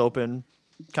swings open,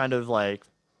 kind of like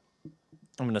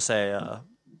I'm gonna say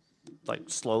like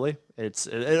slowly. It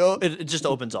just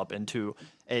opens up into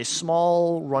a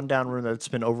small rundown room that's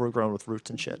been overgrown with roots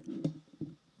and shit.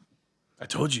 I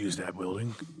told you use that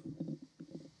building.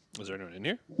 Is there anyone in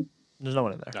here? There's no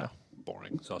one in there. No.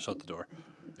 Boring. So I'll shut the door.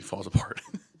 It falls apart.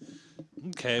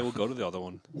 Okay, we'll go to the other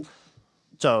one.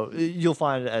 So you'll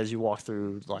find as you walk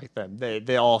through like them,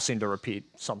 they all seem to repeat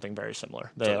something very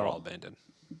similar. So they're all abandoned.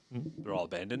 They're all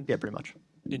abandoned? Yeah, pretty much.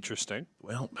 Interesting.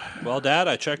 Well, Dad,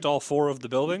 I checked all 4 of the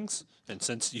buildings, and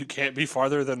since you can't be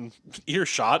farther than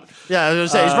earshot, Yeah, I was gonna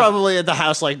say he's probably at the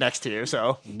house like next to you.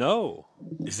 So no.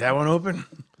 is that one open?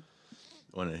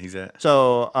 The one that he's at.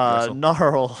 so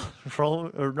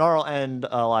Gnarl and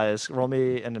Elias, roll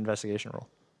me an investigation roll.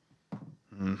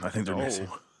 I think they're missing.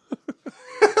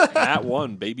 That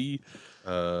one, baby.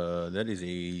 That is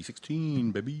a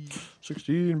 16, baby.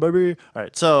 16, baby. All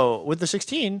right. So with the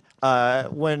 16,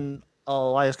 when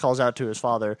Elias calls out to his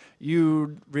father,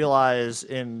 you realize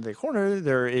in the corner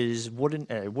there is a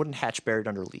wooden hatch buried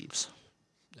under leaves.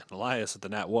 And Elias at the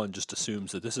Nat 1 just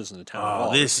assumes that this isn't a town Oh,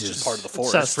 hall. this This is- just part of the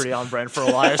forest. Sounds pretty on brand for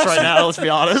Elias right now. Let's be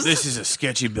honest. This is a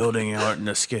sketchy building out in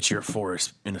a sketchier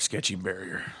forest in a sketchy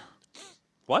barrier.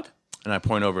 What? And I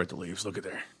point over at the leaves. Look at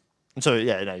there. And so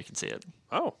yeah, now you can see it.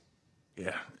 Oh,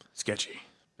 Yeah, sketchy.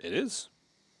 it is.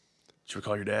 Should we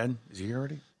call your dad? Is he here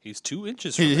already? He's 2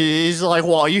 inches from me. He's like,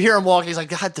 well, you hear him walking. He's like,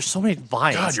 God, there's so many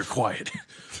vines. God, you're quiet.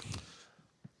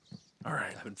 All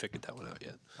right. I haven't figured that one out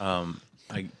yet.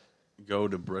 I go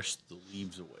to brush the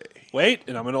leaves away. Wait,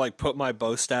 and I'm going to like put my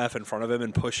bow staff in front of him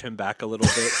and push him back a little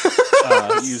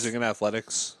bit using an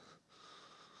athletics.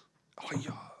 Oh,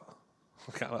 yeah.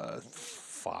 Got a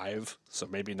 5, so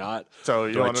maybe not. So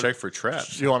you Do I want check for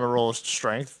traps? you want to roll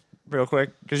strength real quick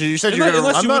because you said Unless- you're gonna.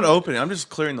 unless I'm you not wouldn't- opening. I'm just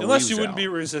clearing the Unless leaves you wouldn't out. be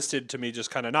resisted to me just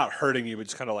kind of not hurting you, but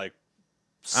just kind of like.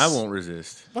 I won't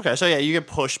resist. Okay, so yeah, you get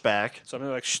pushed back. So I'm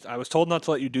like, I was told not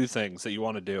to let you do things that you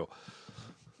want to do.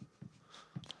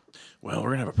 Well,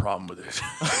 we're gonna have a problem with this.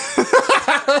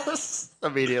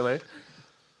 Immediately.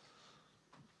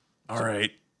 All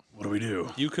right. What do we do?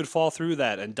 You could fall through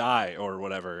that and die or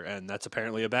whatever, and that's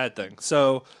apparently a bad thing.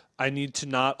 So I need to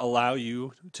not allow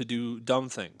you to do dumb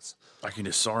things. I can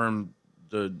disarm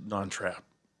the non-trap.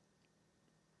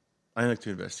 I like to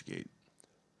investigate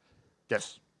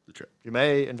Yes, the trap. you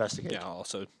may investigate. Yeah, I'll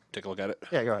also take a look at it.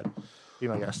 Yeah, go ahead. Be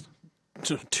my guest.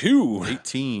 2.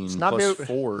 18 not plus boo-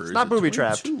 4. it's not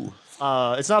booby-trapped. 22.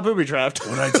 It's not booby trapped.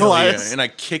 What did I tell you? Elias. And I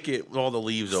kick it with all the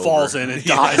leaves Falls over. in and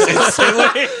dies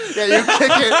instantly. Yeah, you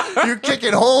kick it. You kick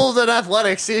it. Hold in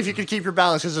athletics. See if you can keep your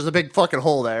balance because there's a big fucking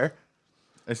hole there.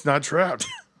 It's not trapped.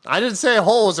 I didn't say a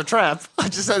hole is a trap. I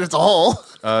just said it's a hole.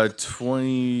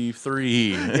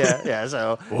 23. Yeah.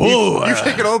 So Ooh, you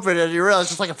kick it open and you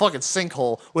realize it's like a fucking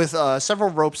sinkhole with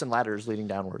several ropes and ladders leading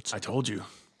downwards. I told you.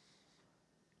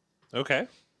 Okay.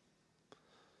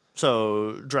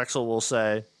 So Drexel will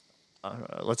say,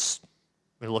 "Let's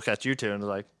look at you two," and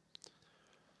like,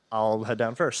 "I'll head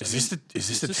down first." Is this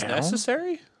Is the this town?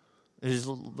 necessary? He's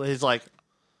like,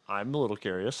 "I'm a little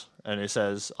curious," and he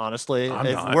says, "Honestly, I'm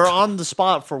if not. we're on the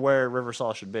spot for where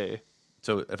Riversaw should be,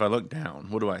 So if I look down,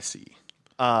 what do I see?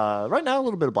 right now a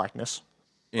little bit of blackness,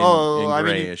 In, Oh, in I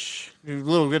mean, grayish. a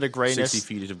little bit of grayness. 60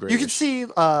 feet of You can grayish. see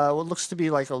what looks to be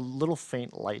like a little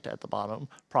faint light at the bottom,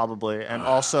 probably, and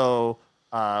also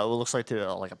what looks like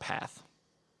like a path."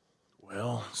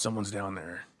 Well, someone's down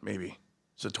there. Maybe.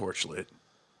 It's a torch lit.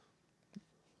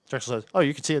 Drexel says, "Oh,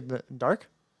 you can see it in the dark."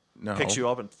 No. Picks you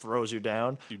up and throws you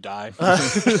down. You die.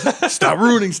 Stop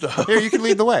ruining stuff. Here, you can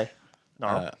lead the way.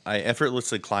 No, I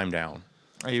effortlessly climb down.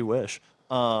 you wish.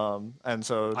 And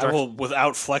so I will,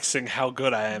 without flexing how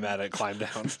good I am at it, climb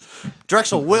down.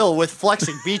 Drexel will, with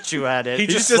flexing, beat you at it. He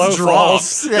just just slow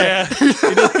drops. falls. Yeah.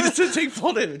 He doesn't take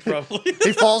full damage, probably.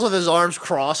 He falls with his arms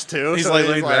crossed too. He's so like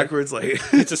laid backwards, like.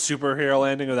 It's a superhero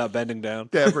landing without bending down.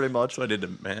 Yeah, pretty much. So I did to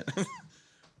Matt.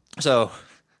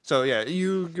 So yeah,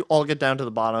 you all get down to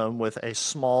the bottom with a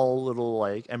small little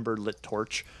like ember lit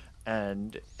torch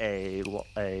and a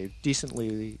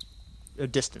decently a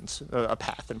distance, a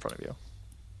path in front of you.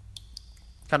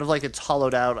 Kind of like it's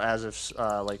hollowed out as if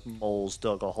like moles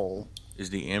dug a hole. Is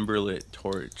the amberlit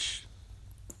torch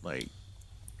like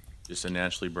just a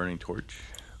naturally burning torch,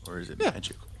 or is it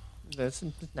magical? That's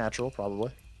natural,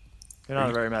 probably. You're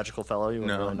not a very magical fellow. You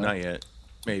wouldn't No, really know. not yet.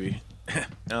 Maybe.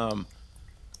 Are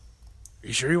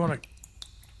you sure you want to?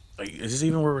 Like, is this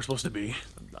even where we're supposed to be?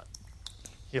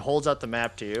 He holds out the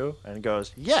map to you and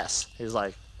goes, "Yes." He's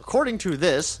like, "According to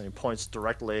this," and he points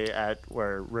directly at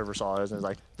where Riversaw is, and he's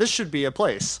like, "This should be a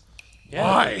place." Yeah.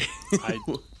 Why?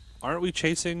 Aren't we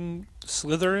chasing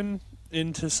Slytherin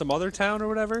into some other town or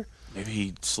whatever? Maybe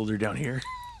he slithered down here.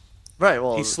 Right.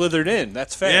 Well, He slithered in.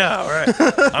 That's fair. Yeah, all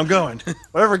right. I'm going.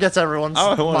 whatever gets everyone's I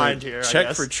wanna mind here. I check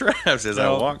guess. for traps as I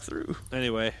No. walk through.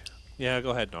 Anyway, yeah,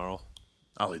 go ahead, Gnarl.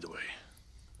 I'll lead the way.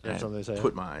 You have I something to say?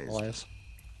 put my eyes. Elias?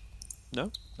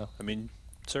 No? No. I mean,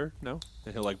 sir, no?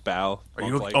 And he'll, like, bow. Are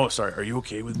you? monk-like. Oh, sorry. Are you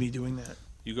okay with me doing that?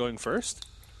 You going first?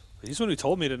 He's the one who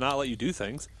told me to not let you do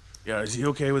things. Yeah. Is he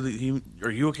okay with it?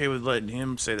 Are you okay with letting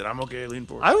him say that I'm okay? Lean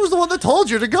forward. I was the one that told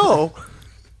you to go.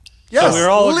 Yes, we were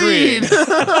all lead. agreed.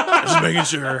 Just making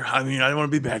sure. I mean, I don't want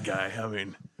to be a bad guy. I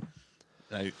mean,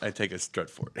 I take a strut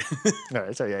forward. All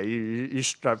right, so yeah, you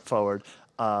strut forward,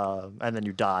 and then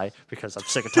you die because I'm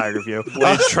sick and tired of you.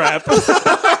 Blade trap.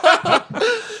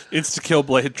 Insta kill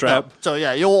blade trap. So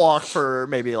yeah, you'll walk for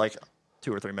maybe like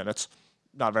 2 or 3 minutes,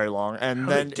 not very long, and How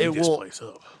do then they dig it this will, place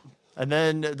up? and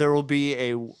then there will be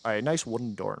a nice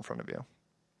wooden door in front of you.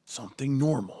 Something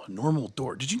normal. A normal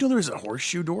door. Did you know there was a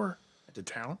horseshoe door at the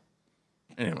town?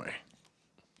 Anyway,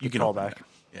 you can call open back. that.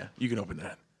 Yeah, you can open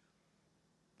that.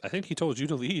 I think he told you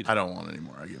to lead. I don't want it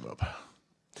anymore. I give up.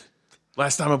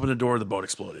 Last time I opened the door, the boat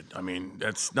exploded. I mean,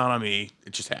 that's not on me.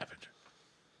 It just happened.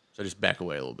 So I just back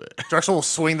away a little bit. Drexel will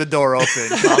swing the door open,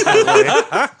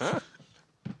 confidently.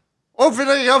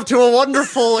 Opening up to a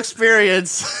wonderful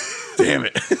experience. Damn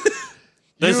it.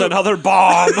 There's another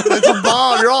bomb. It's a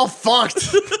bomb. You're all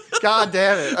fucked. God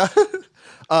damn it.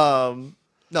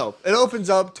 No, it opens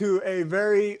up to a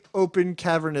very open,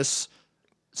 cavernous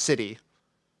city.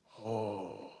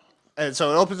 Oh. And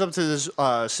so it opens up to this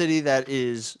city that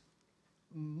is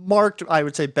marked, I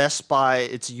would say, best by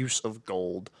its use of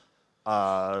gold.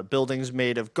 Buildings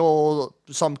made of gold,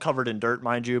 some covered in dirt,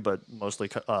 mind you, but mostly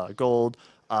gold.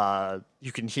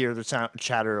 You can hear the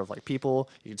chatter of like people.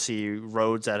 You can see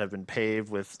roads that have been paved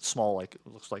with small, like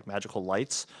looks like magical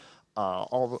lights,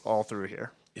 all through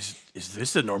here. Is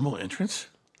this the normal entrance?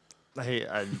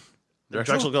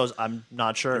 Drexel goes, I'm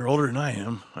not You're sure. older than I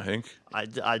am, I think.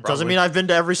 I doesn't mean I've been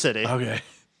to every city. Okay.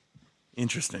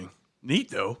 Interesting. Neat,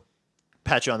 though.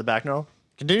 Pat you on the back, no.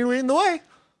 Continue leading the way.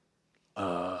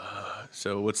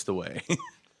 So what's the way?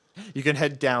 You can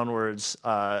head downwards.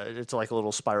 It's like a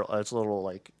little spiral. It's a little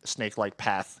like snake-like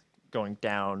path going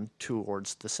down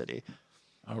towards the city.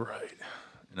 All right.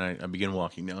 And I begin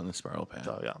walking down the spiral path.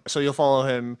 So yeah. So you'll follow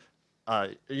him.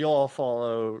 You'll all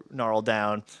follow Gnarl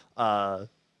down.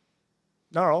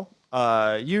 Gnarl,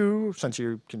 you, since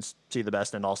you can see the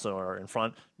best and also are in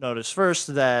front, notice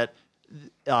first that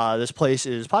this place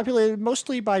is populated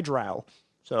mostly by drow.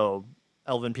 So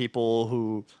elven people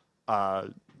who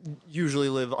usually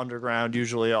live underground,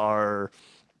 usually are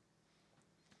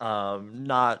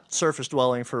not surface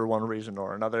dwelling for one reason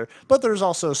or another. But there's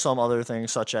also some other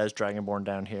things such as Dragonborn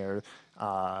down here.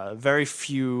 Very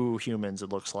few humans, it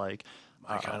looks like.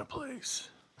 My kind of place.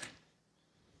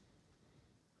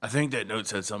 I think that note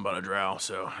said something about a drow,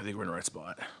 so I think we're in the right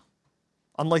spot.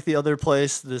 Unlike the other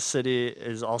place, this city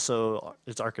is also,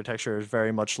 its architecture is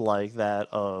very much like that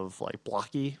of like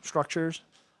blocky structures.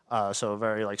 So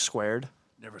very like squared.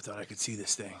 Never thought I could see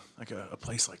this thing, like a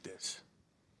place like this.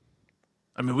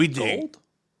 I mean, we dig. Gold?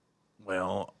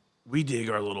 Well, we dig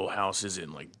our little houses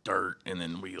in like dirt, and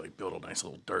then we like build a nice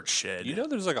little dirt shed. You know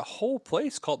there's like a whole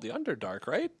place called the Underdark,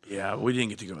 right? Yeah, we didn't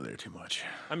get to go there too much.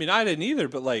 I mean, I didn't either,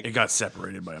 but like, It got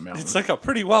separated by a mountain. it's like a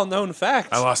pretty well-known fact.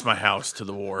 I lost my house to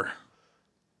the war.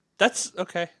 That's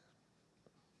okay.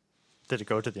 Did it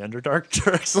go to the Underdark?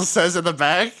 Drexel says in the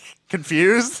back,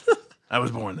 confused. I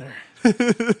was born there.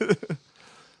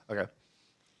 Okay.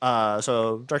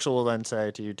 So Drexel will then say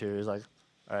to you two, he's like,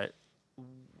 all right,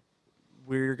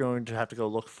 we're going to have to go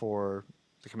look for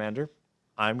the commander.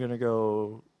 I'm going to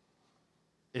go.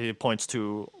 He points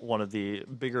to one of the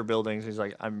bigger buildings. He's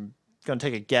like, I'm going to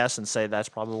take a guess and say that's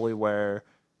probably where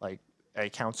like a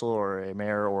council or a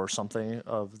mayor or something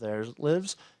of theirs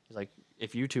lives. He's like,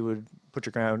 if you two would put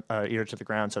your ear to the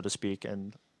ground, so to speak,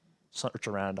 and search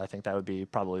around, I think that would be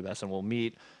probably best. And we'll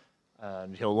meet.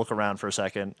 And he'll look around for a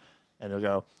second, and he'll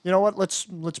go, you know what?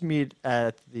 Let's meet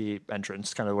at the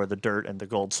entrance, kind of where the dirt and the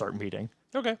gold start meeting.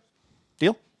 Okay.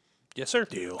 Deal? Yes, sir.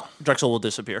 Deal. Drexel will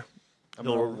disappear. He'll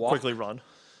gonna walk- quickly run.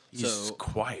 He's So-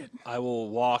 quiet. I will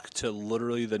walk to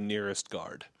literally the nearest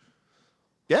guard.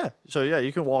 Yeah. So yeah,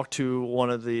 you can walk to one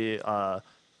of the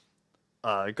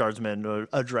guardsmen,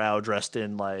 a drow dressed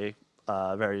in like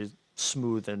very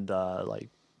smooth and like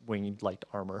winged like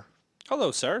armor.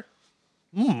 Hello, sir.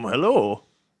 Hello.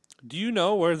 Do you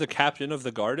know where the captain of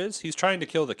the guard is? He's trying to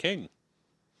kill the king.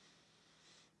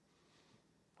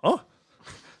 Oh.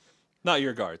 Not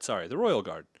your guard, sorry. The royal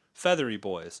guard. Feathery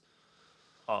boys.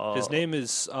 His name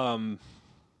is, Gnarl,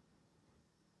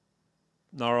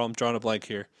 I'm drawing a blank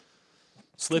here.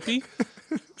 Slippy?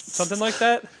 Something like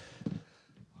that?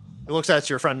 He looks at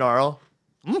your friend Gnarl.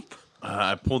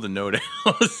 I pulled the note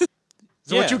out. Is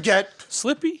that what you get?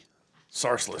 Slippy?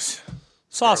 Sarceless.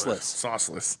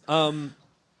 Sauceless. Sauceless.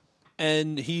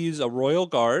 And he's a royal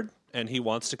guard, and he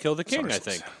wants to kill the king, I Sarceless.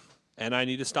 think. And I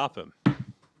need to stop him. How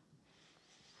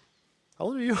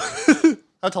old are you?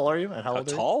 How tall are you? And how How old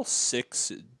are you? tall?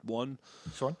 6'1".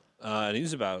 Sure. And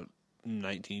he's about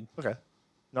 19. Okay.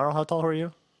 Gnarl, how tall are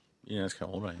you? Yeah, that's how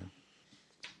old I am.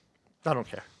 I don't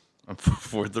care. I'm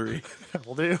 4'3". How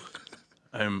old are you?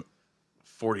 I'm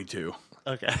 42.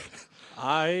 Okay.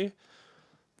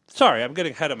 Sorry, I'm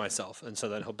getting ahead of myself. And so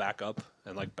then he'll back up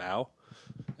and like bow.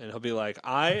 And he'll be like,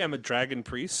 I am a dragon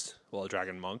priest. Well, a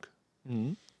dragon monk.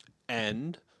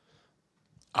 And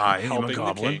I am a helping the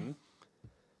goblin. king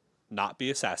not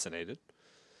be assassinated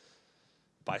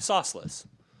by Sauceless.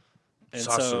 And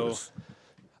so Sauceless.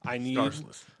 I need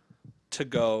Sarceless. to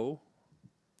go,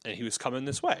 and he was coming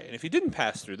this way. And if he didn't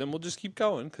pass through, then we'll just keep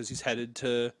going because he's headed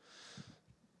to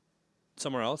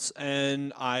somewhere else,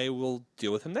 and I will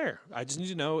deal with him there. I just need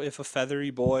to know if a feathery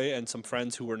boy and some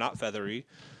friends who were not feathery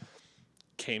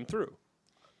came through.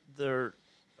 There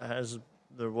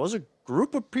was a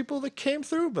group of people that came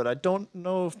through, but I don't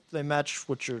know if they match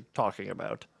what you're talking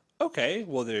about. Okay,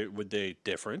 well, were they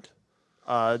different?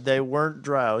 They weren't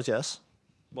drows, yes.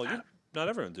 Well, not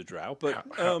everyone's a drow, but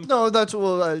No, that's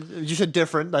you said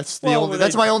different. That's the Well, only. were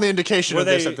That's they- my only indication were of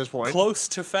this they at this point. close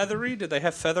to feathery? Did they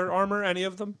have feather armor? Any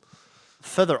of them?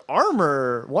 Feather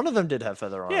armor. One of them did have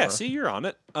feather armor. Yeah. See, you're on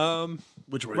it.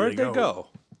 Which way Where'd did they go?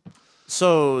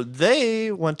 So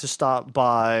they went to stop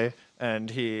by,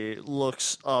 and he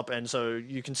looks up, and so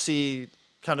you can see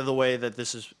kind of the way that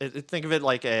this is. Think of it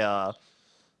like a.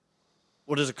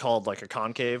 What is it called? Like a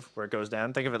concave where it goes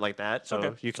down. Think of it like that. So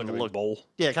Okay. you It's can like a big look. bowl.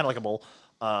 Yeah, kind of like a bowl.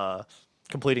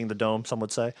 Completing the dome, some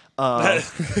would say.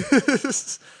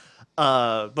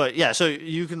 But yeah, so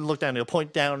you can look down. He'll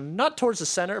point down, not towards the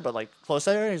center, but like close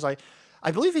there. He's like,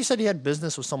 I believe he said he had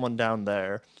business with someone down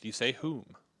there. Do you say whom?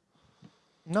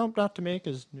 No, not to me,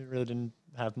 because you really didn't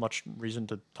have much reason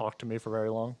to talk to me for very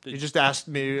long. You just asked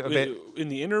me a bit. In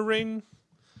the inner ring?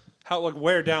 How, like,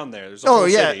 where down there? There's a Oh whole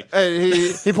yeah,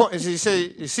 city. he points. You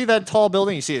see that tall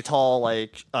building? You see a tall,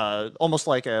 like almost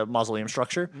like a mausoleum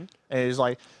structure, and he's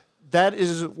like, that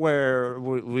is where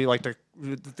we like to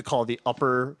call the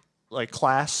upper like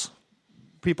class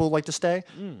people like to stay.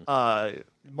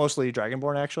 Mostly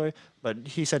Dragonborn actually, but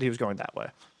he said he was going that way.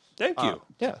 Thank you.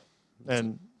 Yeah,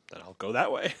 and Then I'll go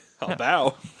that way. I'll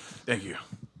bow. Thank you.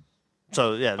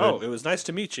 so yeah, Oh, it was nice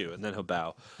to meet you. And then he'll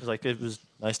bow. he's like, it was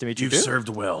nice to meet you You've too. served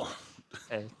well.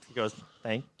 And he goes,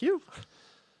 thank you.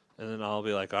 And then I'll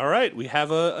be like, all right, we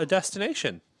have a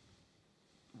destination.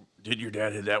 Did your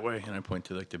dad head that way? And I point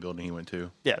to like the building he went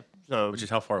to, Yeah. So which is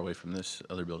how far away from this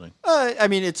other building? I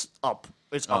mean, it's up.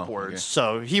 It's Oh, upwards. okay.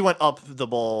 So he went up the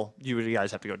bowl. You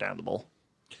guys have to go down the bowl.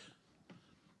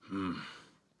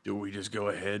 Do we just go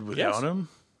ahead without Yes. him?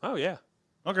 Oh, yeah.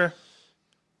 Okay.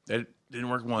 That didn't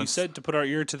work He once. said to put our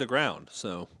ear to the ground.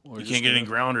 So we're you just can't get any gonna-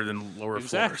 grounder than lower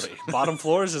Exactly. floors. Bottom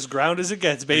floor is as ground as it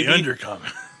gets, baby. The undercom.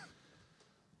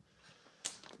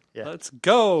 Yeah. Let's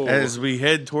go. As we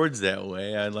head towards that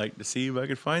way, I'd like to see if I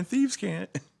could find thieves' cant.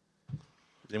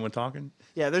 Is anyone talking?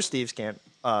 Yeah, there's thieves' camp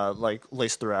like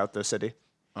laced throughout the city.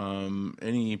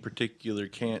 Any particular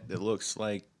cant that looks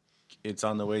like it's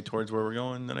on the way towards where we're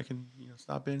going that I can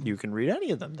stop in? You can read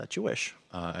any of them that you wish.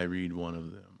 I read one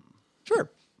of them. Sure.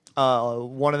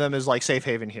 One of them is like safe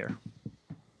haven here.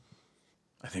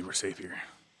 I think we're safe here.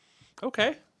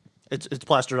 Okay. It's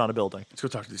plastered on a building. Let's go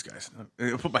talk to these guys.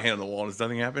 I'll put my hand on the wall. Does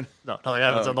nothing happen? No, nothing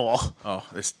happens on the wall. Oh,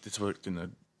 this worked in a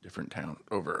different town.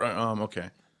 Over. Okay.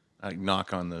 I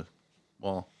knock on the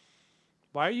wall.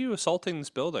 Why are you assaulting this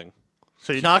building?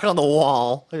 So you knock on the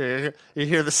wall. You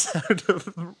hear the sound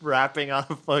of rapping on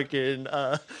fucking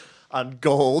on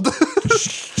gold.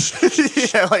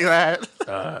 Yeah, like that.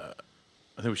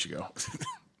 I think we should go.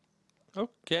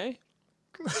 Okay.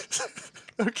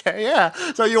 Okay, yeah.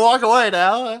 So you walk away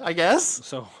now, I guess.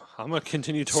 So I'm going to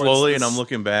continue towards Slowly, this and I'm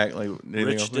looking back. Like anything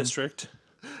rich open? district.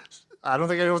 I don't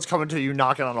think anyone's coming to you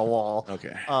knocking on a wall.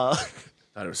 Okay. Thought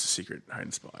it was a secret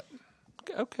hiding spot.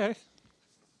 Okay.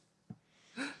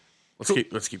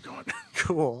 Let's keep going.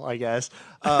 Cool, I guess.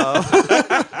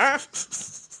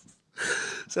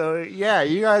 So yeah,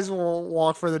 you guys will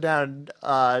walk further down.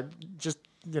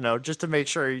 Just to make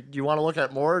sure. You want to look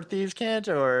at more thieves' cant,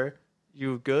 or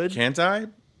you good? Can't I?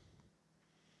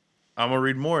 I'm gonna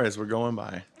read more as we're going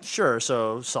by. Sure.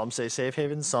 So some say safe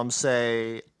haven, some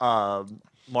say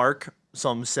Mark,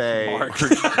 some say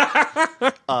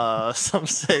some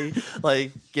say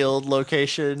like guild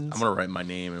locations. I'm gonna write my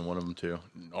name in one of them too.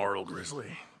 Gnarl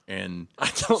Grizzly. and I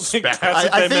don't think that's Spackle.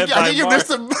 what I they think meant by I think you Mark.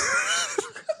 missed him.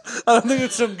 I don't think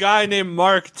it's some guy named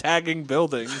Mark tagging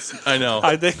buildings. I know.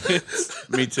 I think it's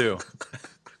Me too.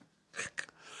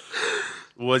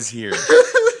 Was here.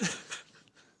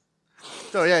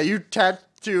 So yeah, you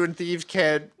tattoo and thieves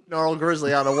can't gnarl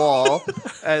grizzly on a wall,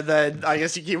 and then I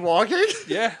guess you keep walking.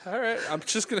 yeah. All right, I'm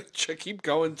just gonna keep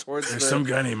going towards There's the. some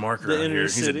guy named Mark the around inner here.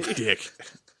 He's city. a dick.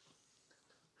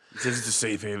 He says it's a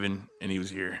safe haven, and he was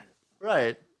here.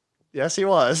 Right. Yes, he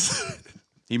was.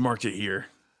 He marked it here.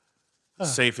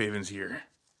 Safe haven's here.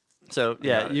 So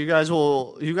yeah, got it. you guys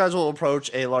will approach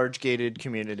a large gated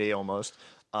community almost.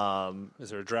 Is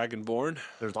there a dragonborn?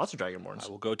 There's lots of I dragonborns.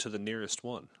 will go to the nearest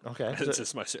one. Okay. It's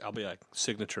just my. I'll be like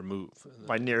signature move.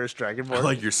 My nearest dragonborn. I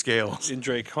like your scales. In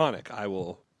Draconic, I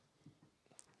will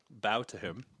bow to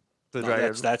him. the No,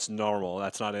 dragon. that's normal.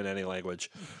 That's not in any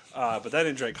language. But then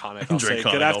in Draconic, I'll say,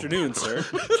 Draconic, "Good I'll- afternoon, sir."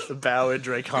 The bow in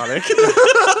draconic.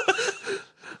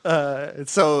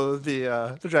 So the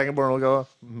dragonborn will go,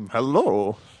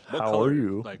 "Hello, What how color? are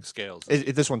you?" Like scales.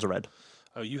 This one's a red.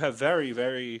 Oh, you have very,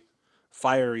 very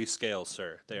fiery scales,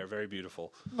 sir. They are very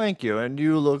beautiful. Thank you, and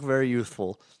you look very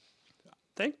youthful.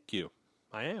 Thank you.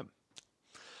 I am.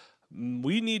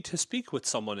 We need to speak with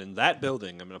someone in that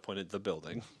building. I'm going to point at the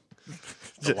building.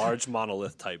 The large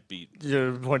monolith type beat.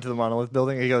 You point to the monolith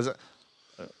building. He goes,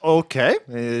 "Okay."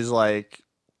 And he's like,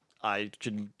 "I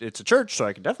can. It's a church, so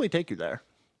I can definitely take you there."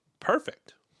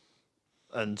 Perfect.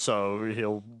 And so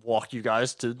he'll walk you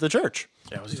guys to the church.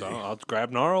 That was easy. So I'll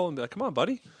grab Gnarl and be like, "Come on,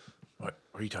 buddy." What?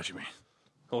 Why are you touching me?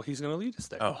 Well, he's going to lead us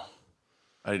there. Oh.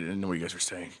 I didn't know what you guys were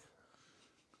saying.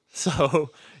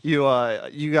 So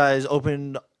you guys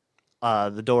open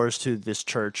the doors to this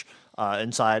church.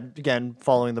 Inside, again,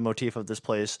 following the motif of this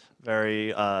place,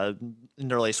 very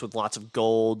interlaced with lots of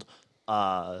gold.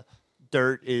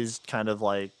 Dirt is kind of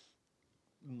like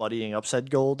muddying up said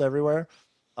gold everywhere.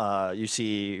 You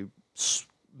see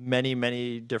many,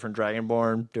 many different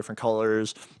dragonborn, different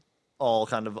colors, all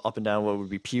kind of up and down what would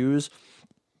be pews.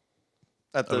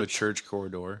 At Of a church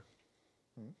corridor.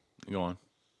 Go on.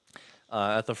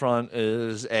 At the front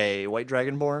is a white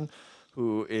dragonborn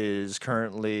who is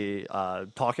currently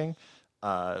talking,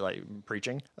 like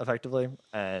preaching, effectively.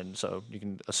 And so you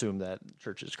can assume that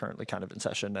church is currently kind of in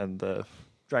session. And the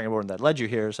dragonborn that led you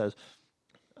here says,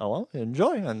 "Oh, well,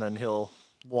 enjoy." And then he'll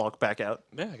walk back out.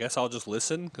 Yeah, I guess I'll just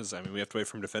listen because, we have to wait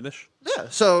for him to finish. Yeah.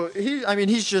 So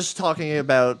he's just talking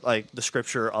about like the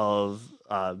scripture of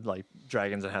like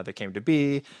dragons and how they came to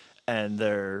be, and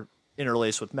they're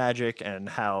interlaced with magic, and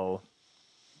how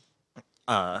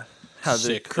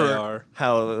Sick they are.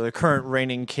 how the current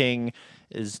reigning king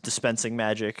is dispensing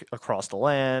magic across the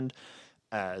land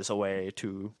as a way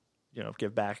to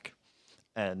give back.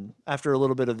 And after a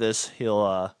little bit of this,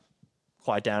 he'll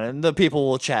quiet down, and the people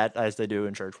will chat as they do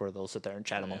in church, where they'll sit there and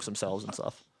chat amongst themselves and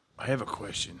stuff. I have a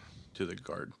question to the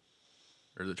guard.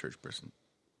 Or the church person.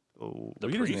 Oh, What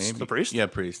was his priest? name? The priest? Yeah,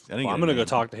 priest. I think Well, I'm going to go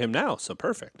talk to him now, so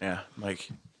perfect. Yeah, Mike.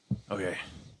 Okay.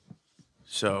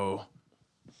 So,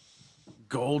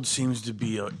 gold seems to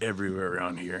be everywhere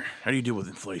around here. How do you deal with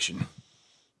inflation?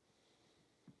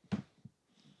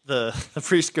 The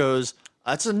priest goes,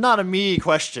 "That's not a me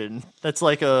question. That's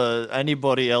like a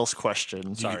anybody else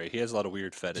question." Sorry, he has a lot of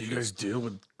weird Do fetishes. you guys deal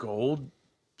with gold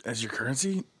as your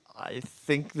currency? I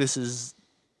think this is.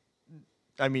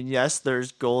 I mean, yes,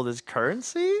 there's gold as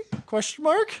currency? Question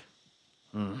mark.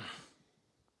 I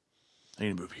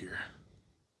need to move here.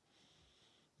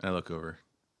 And I look over.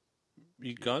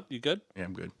 You good? You good? Yeah,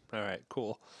 I'm good. All right,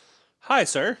 cool. Hi,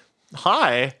 sir.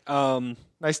 Hi, Um,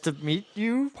 nice to meet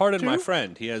you. pardon my too.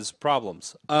 friend. He has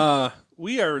problems.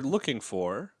 We are looking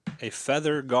for a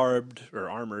feather-garbed or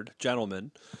armored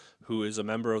gentleman who is a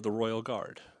member of the Royal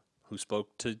Guard who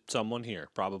spoke to someone here,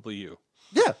 probably you.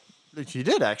 Yeah, he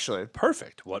did actually.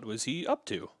 Perfect. What was he up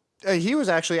to? He was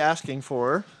actually asking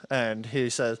for, and he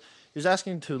says he was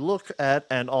asking to look at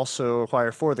and also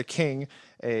acquire for the king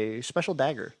a special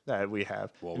dagger that we have.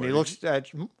 Well, and where he did looks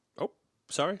at Oh,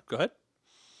 sorry. Go ahead.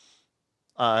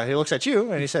 he looks at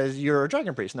you and he says, "You're a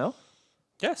dragon priest, no?"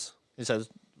 Yes. He says,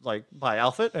 like, by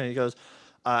outfit, and he goes,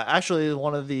 "Actually,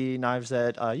 one of the knives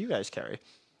that you guys carry,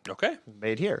 Okay.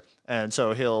 made here." And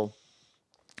so he'll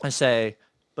say,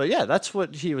 "But yeah, that's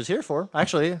what he was here for,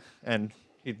 actually." And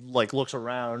he like looks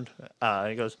around.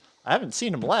 He goes, "I haven't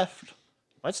seen him left.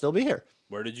 Might still be here.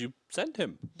 Where did you send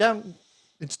him? Down.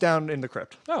 It's down in the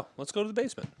crypt." Oh, let's go to the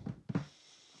basement.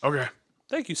 Okay.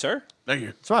 Thank you, sir. Thank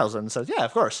you. Smiles and says, "Yeah,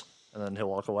 of course." And then he'll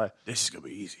walk away. This is going to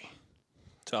be easy.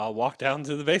 So I'll walk down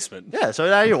to the basement. Yeah, so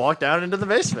now you walk down into the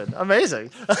basement.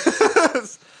 Amazing.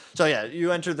 So yeah,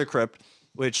 you enter the crypt,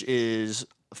 which is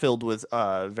filled with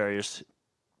various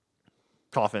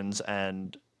coffins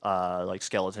and like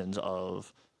skeletons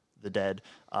of the dead.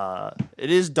 It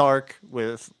is dark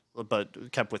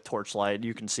but kept with torchlight.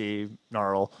 You can see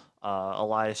Gnarl.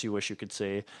 Elias, you wish you could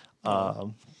see.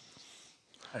 I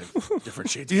have different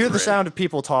shades. You hear of the red. sound of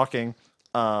people talking.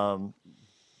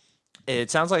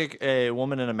 It sounds like a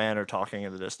woman and a man are talking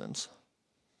in the distance.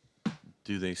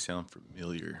 Do they sound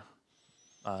familiar?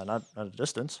 Not at a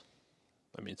distance.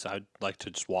 I mean, so I'd like to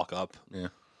just walk up. Yeah.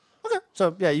 Okay.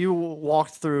 So yeah, you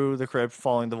walked through the crypt,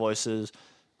 following the voices,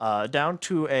 down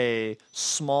to a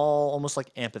small, almost like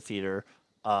amphitheater,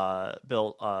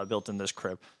 built in this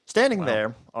crypt. Standing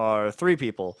there are three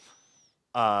people.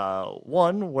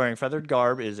 One wearing feathered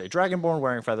garb is a dragonborn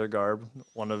wearing feathered garb.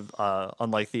 One of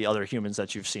unlike the other humans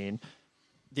that you've seen.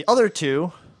 The other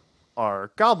two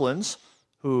are goblins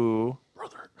who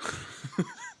Brother.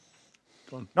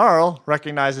 Gnarl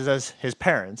recognizes as his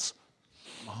parents.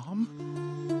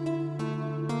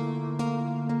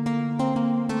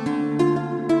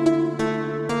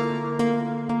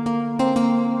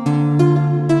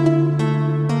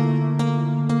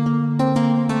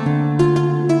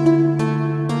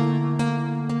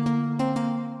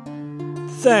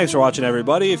 Thanks for watching,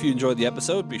 everybody. If you enjoyed the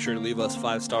episode, be sure to leave us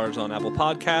 5 stars on Apple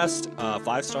Podcast,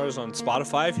 5 stars on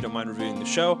Spotify if you don't mind reviewing the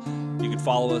show. You can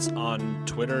follow us on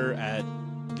Twitter at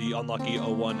the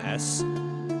Unlucky01S,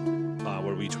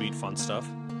 where we tweet fun stuff.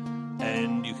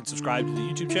 And you can subscribe to the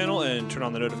YouTube channel and turn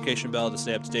on the notification bell to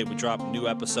stay up to date. We drop new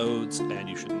episodes, and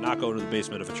you should not go to the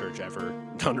basement of a church ever,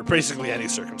 under basically any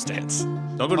circumstance.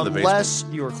 Don't go to the basement. Unless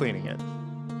you are cleaning it.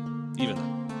 Even then.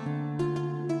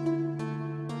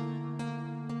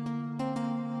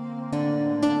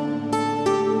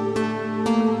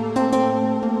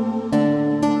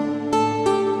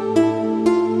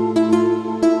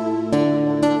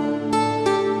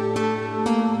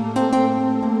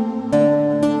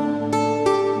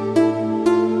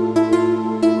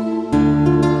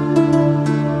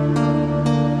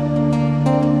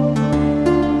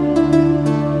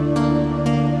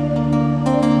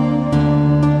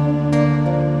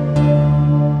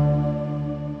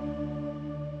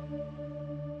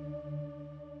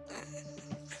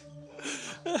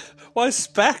 Why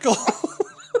Spackle?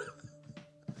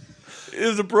 It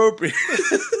was appropriate.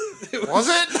 Was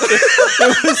it?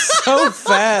 It was so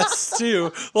fast,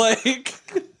 too. Like,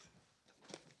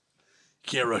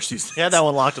 Can't rush these things. Yeah, that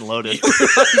one locked and loaded.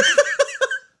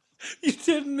 you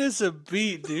didn't miss a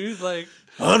beat, dude. Like,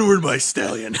 Onward, my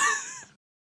stallion.